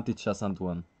play anti-chess and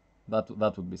win.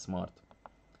 That would be smart.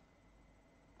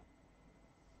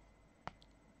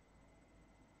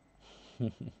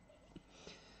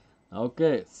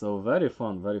 Okay, so very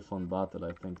fun battle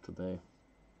I think today.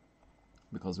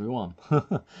 Because we won.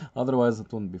 Otherwise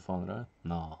it wouldn't be fun, right?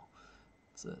 No.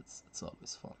 It's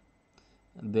always fun.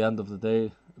 At the end of the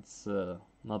day, it's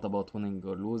not about winning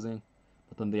or losing,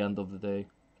 but in the end of the day,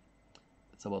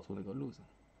 it's about winning or losing.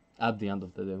 At the end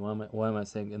of the day, why am I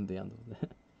saying in the end of the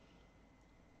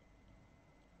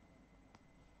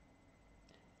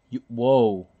day?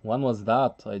 Whoa, when was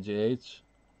that, IGH?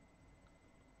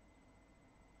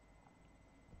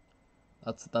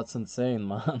 That's insane,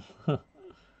 man.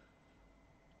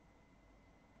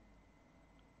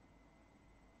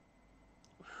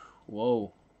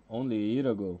 Whoa, only a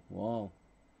year ago. Wow,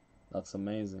 that's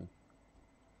amazing.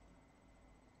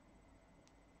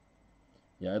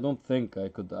 Yeah, I don't think I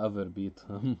could ever beat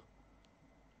him.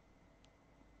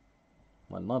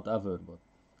 Well, not ever, but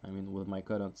I mean, with my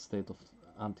current state of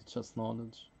anti-chess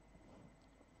knowledge.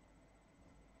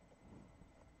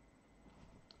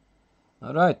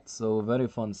 Alright, so very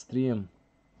fun stream.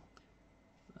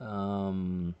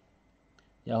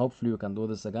 Yeah, hopefully we can do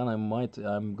this again. I'm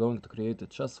going to create a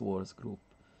Chess Wars group.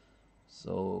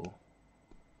 So,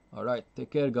 alright, take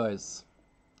care, guys.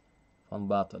 Fun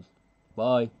battle.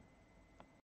 Bye.